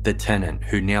Brown, the tenant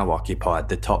who now occupied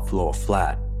the top floor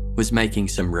flat, was making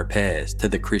some repairs to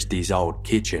the Christies' old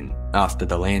kitchen after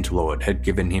the landlord had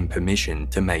given him permission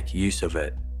to make use of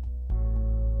it.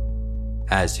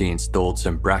 As he installed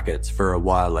some brackets for a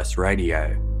wireless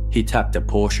radio, he tapped a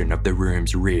portion of the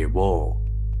room's rear wall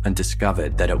and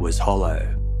discovered that it was hollow.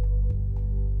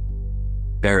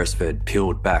 Beresford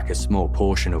peeled back a small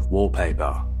portion of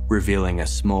wallpaper, revealing a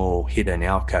small, hidden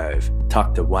alcove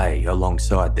tucked away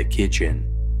alongside the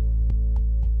kitchen.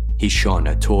 He shone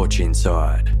a torch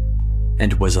inside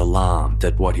and was alarmed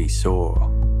at what he saw.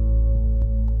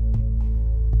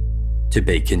 To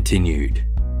be continued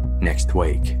next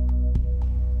week.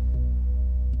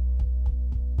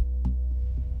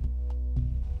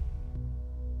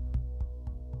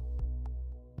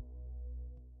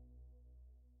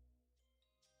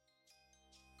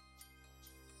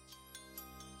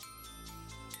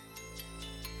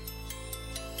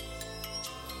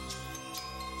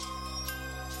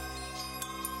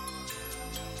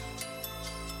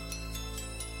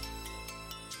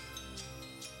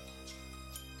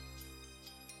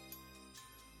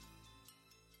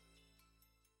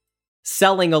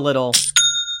 Selling a little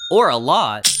or a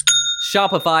lot,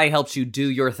 Shopify helps you do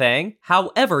your thing,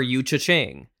 however you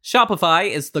cha-ching. Shopify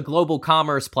is the global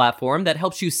commerce platform that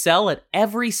helps you sell at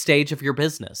every stage of your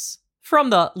business. From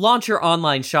the launch your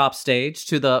online shop stage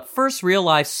to the first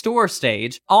real-life store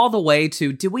stage, all the way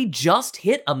to did we just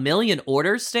hit 1 million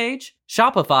orders stage?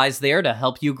 Shopify's there to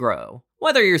help you grow.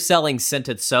 Whether you're selling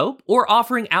scented soap or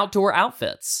offering outdoor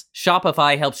outfits,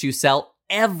 Shopify helps you sell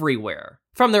everywhere.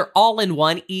 From their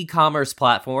all-in-one e-commerce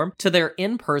platform to their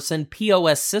in-person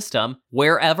POS system,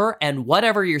 wherever and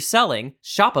whatever you're selling,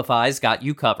 Shopify's got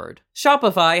you covered.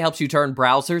 Shopify helps you turn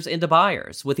browsers into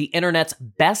buyers with the internet's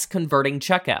best converting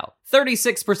checkout,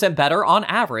 36% better on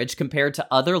average compared to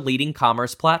other leading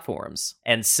commerce platforms.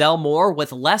 And sell more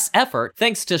with less effort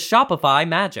thanks to Shopify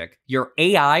Magic, your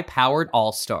AI-powered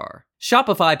all-star.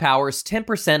 Shopify powers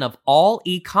 10% of all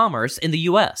e-commerce in the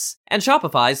US, and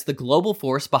Shopify's the global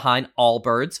force behind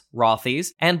Allbirds,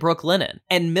 Rothy's, and Brooklinen,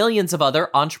 and millions of other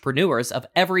entrepreneurs of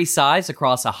every size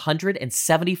across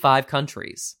 175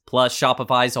 countries. Plus,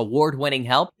 Shopify's award-winning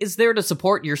help is there to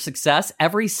support your success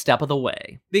every step of the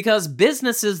way. Because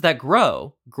businesses that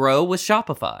grow with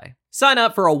Shopify. Sign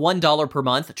up for a $1 per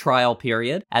month trial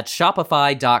period at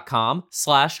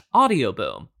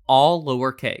shopify.com/audioboom, all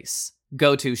lowercase.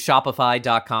 Go to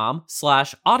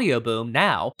shopify.com/audioboom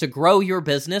now to grow your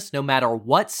business no matter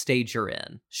what stage you're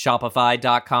in.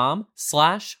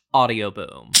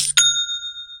 Shopify.com/audioboom.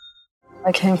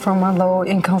 I came from a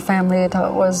low-income family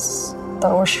that was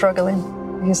struggling.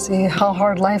 You see how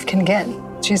hard life can get.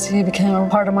 GC became a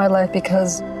part of my life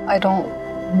because I don't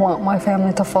want my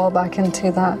family to fall back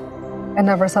into that. I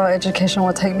never thought education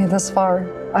would take me this far.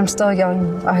 I'm still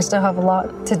young. I still have a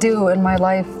lot to do in my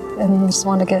life and just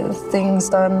want to get things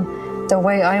done the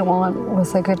way I want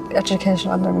with a good education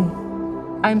under me.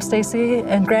 I'm Stacy,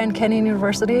 and Grand Canyon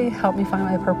University helped me find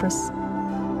my purpose.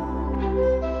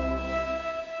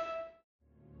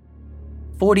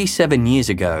 47 years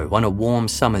ago, on a warm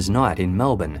summer's night in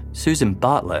Melbourne, Susan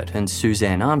Bartlett and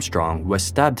Suzanne Armstrong were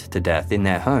stabbed to death in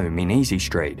their home in Easy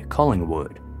Street,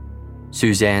 Collingwood.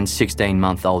 Suzanne's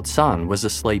 16-month-old son was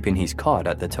asleep in his cot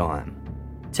at the time.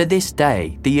 To this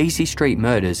day, the Easy Street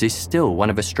murders is still one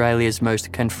of Australia's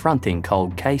most confronting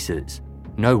cold cases.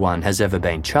 No one has ever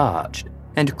been charged,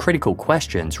 and critical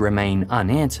questions remain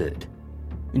unanswered.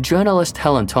 Journalist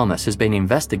Helen Thomas has been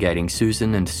investigating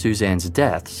Susan and Suzanne's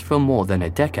deaths for more than a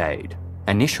decade,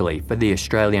 initially for the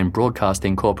Australian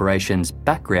Broadcasting Corporation's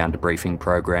Background Briefing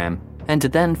program, and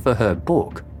then for her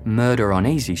book, Murder on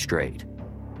Easy Street.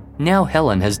 Now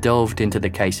Helen has delved into the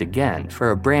case again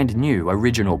for a brand new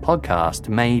original podcast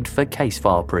made for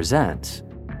Casefile Presents.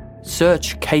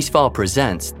 Search Casefile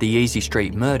Presents The Easy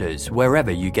Street Murders wherever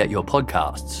you get your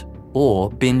podcasts, or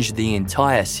binge the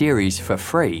entire series for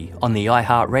free on the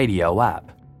iHeartRadio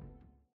app.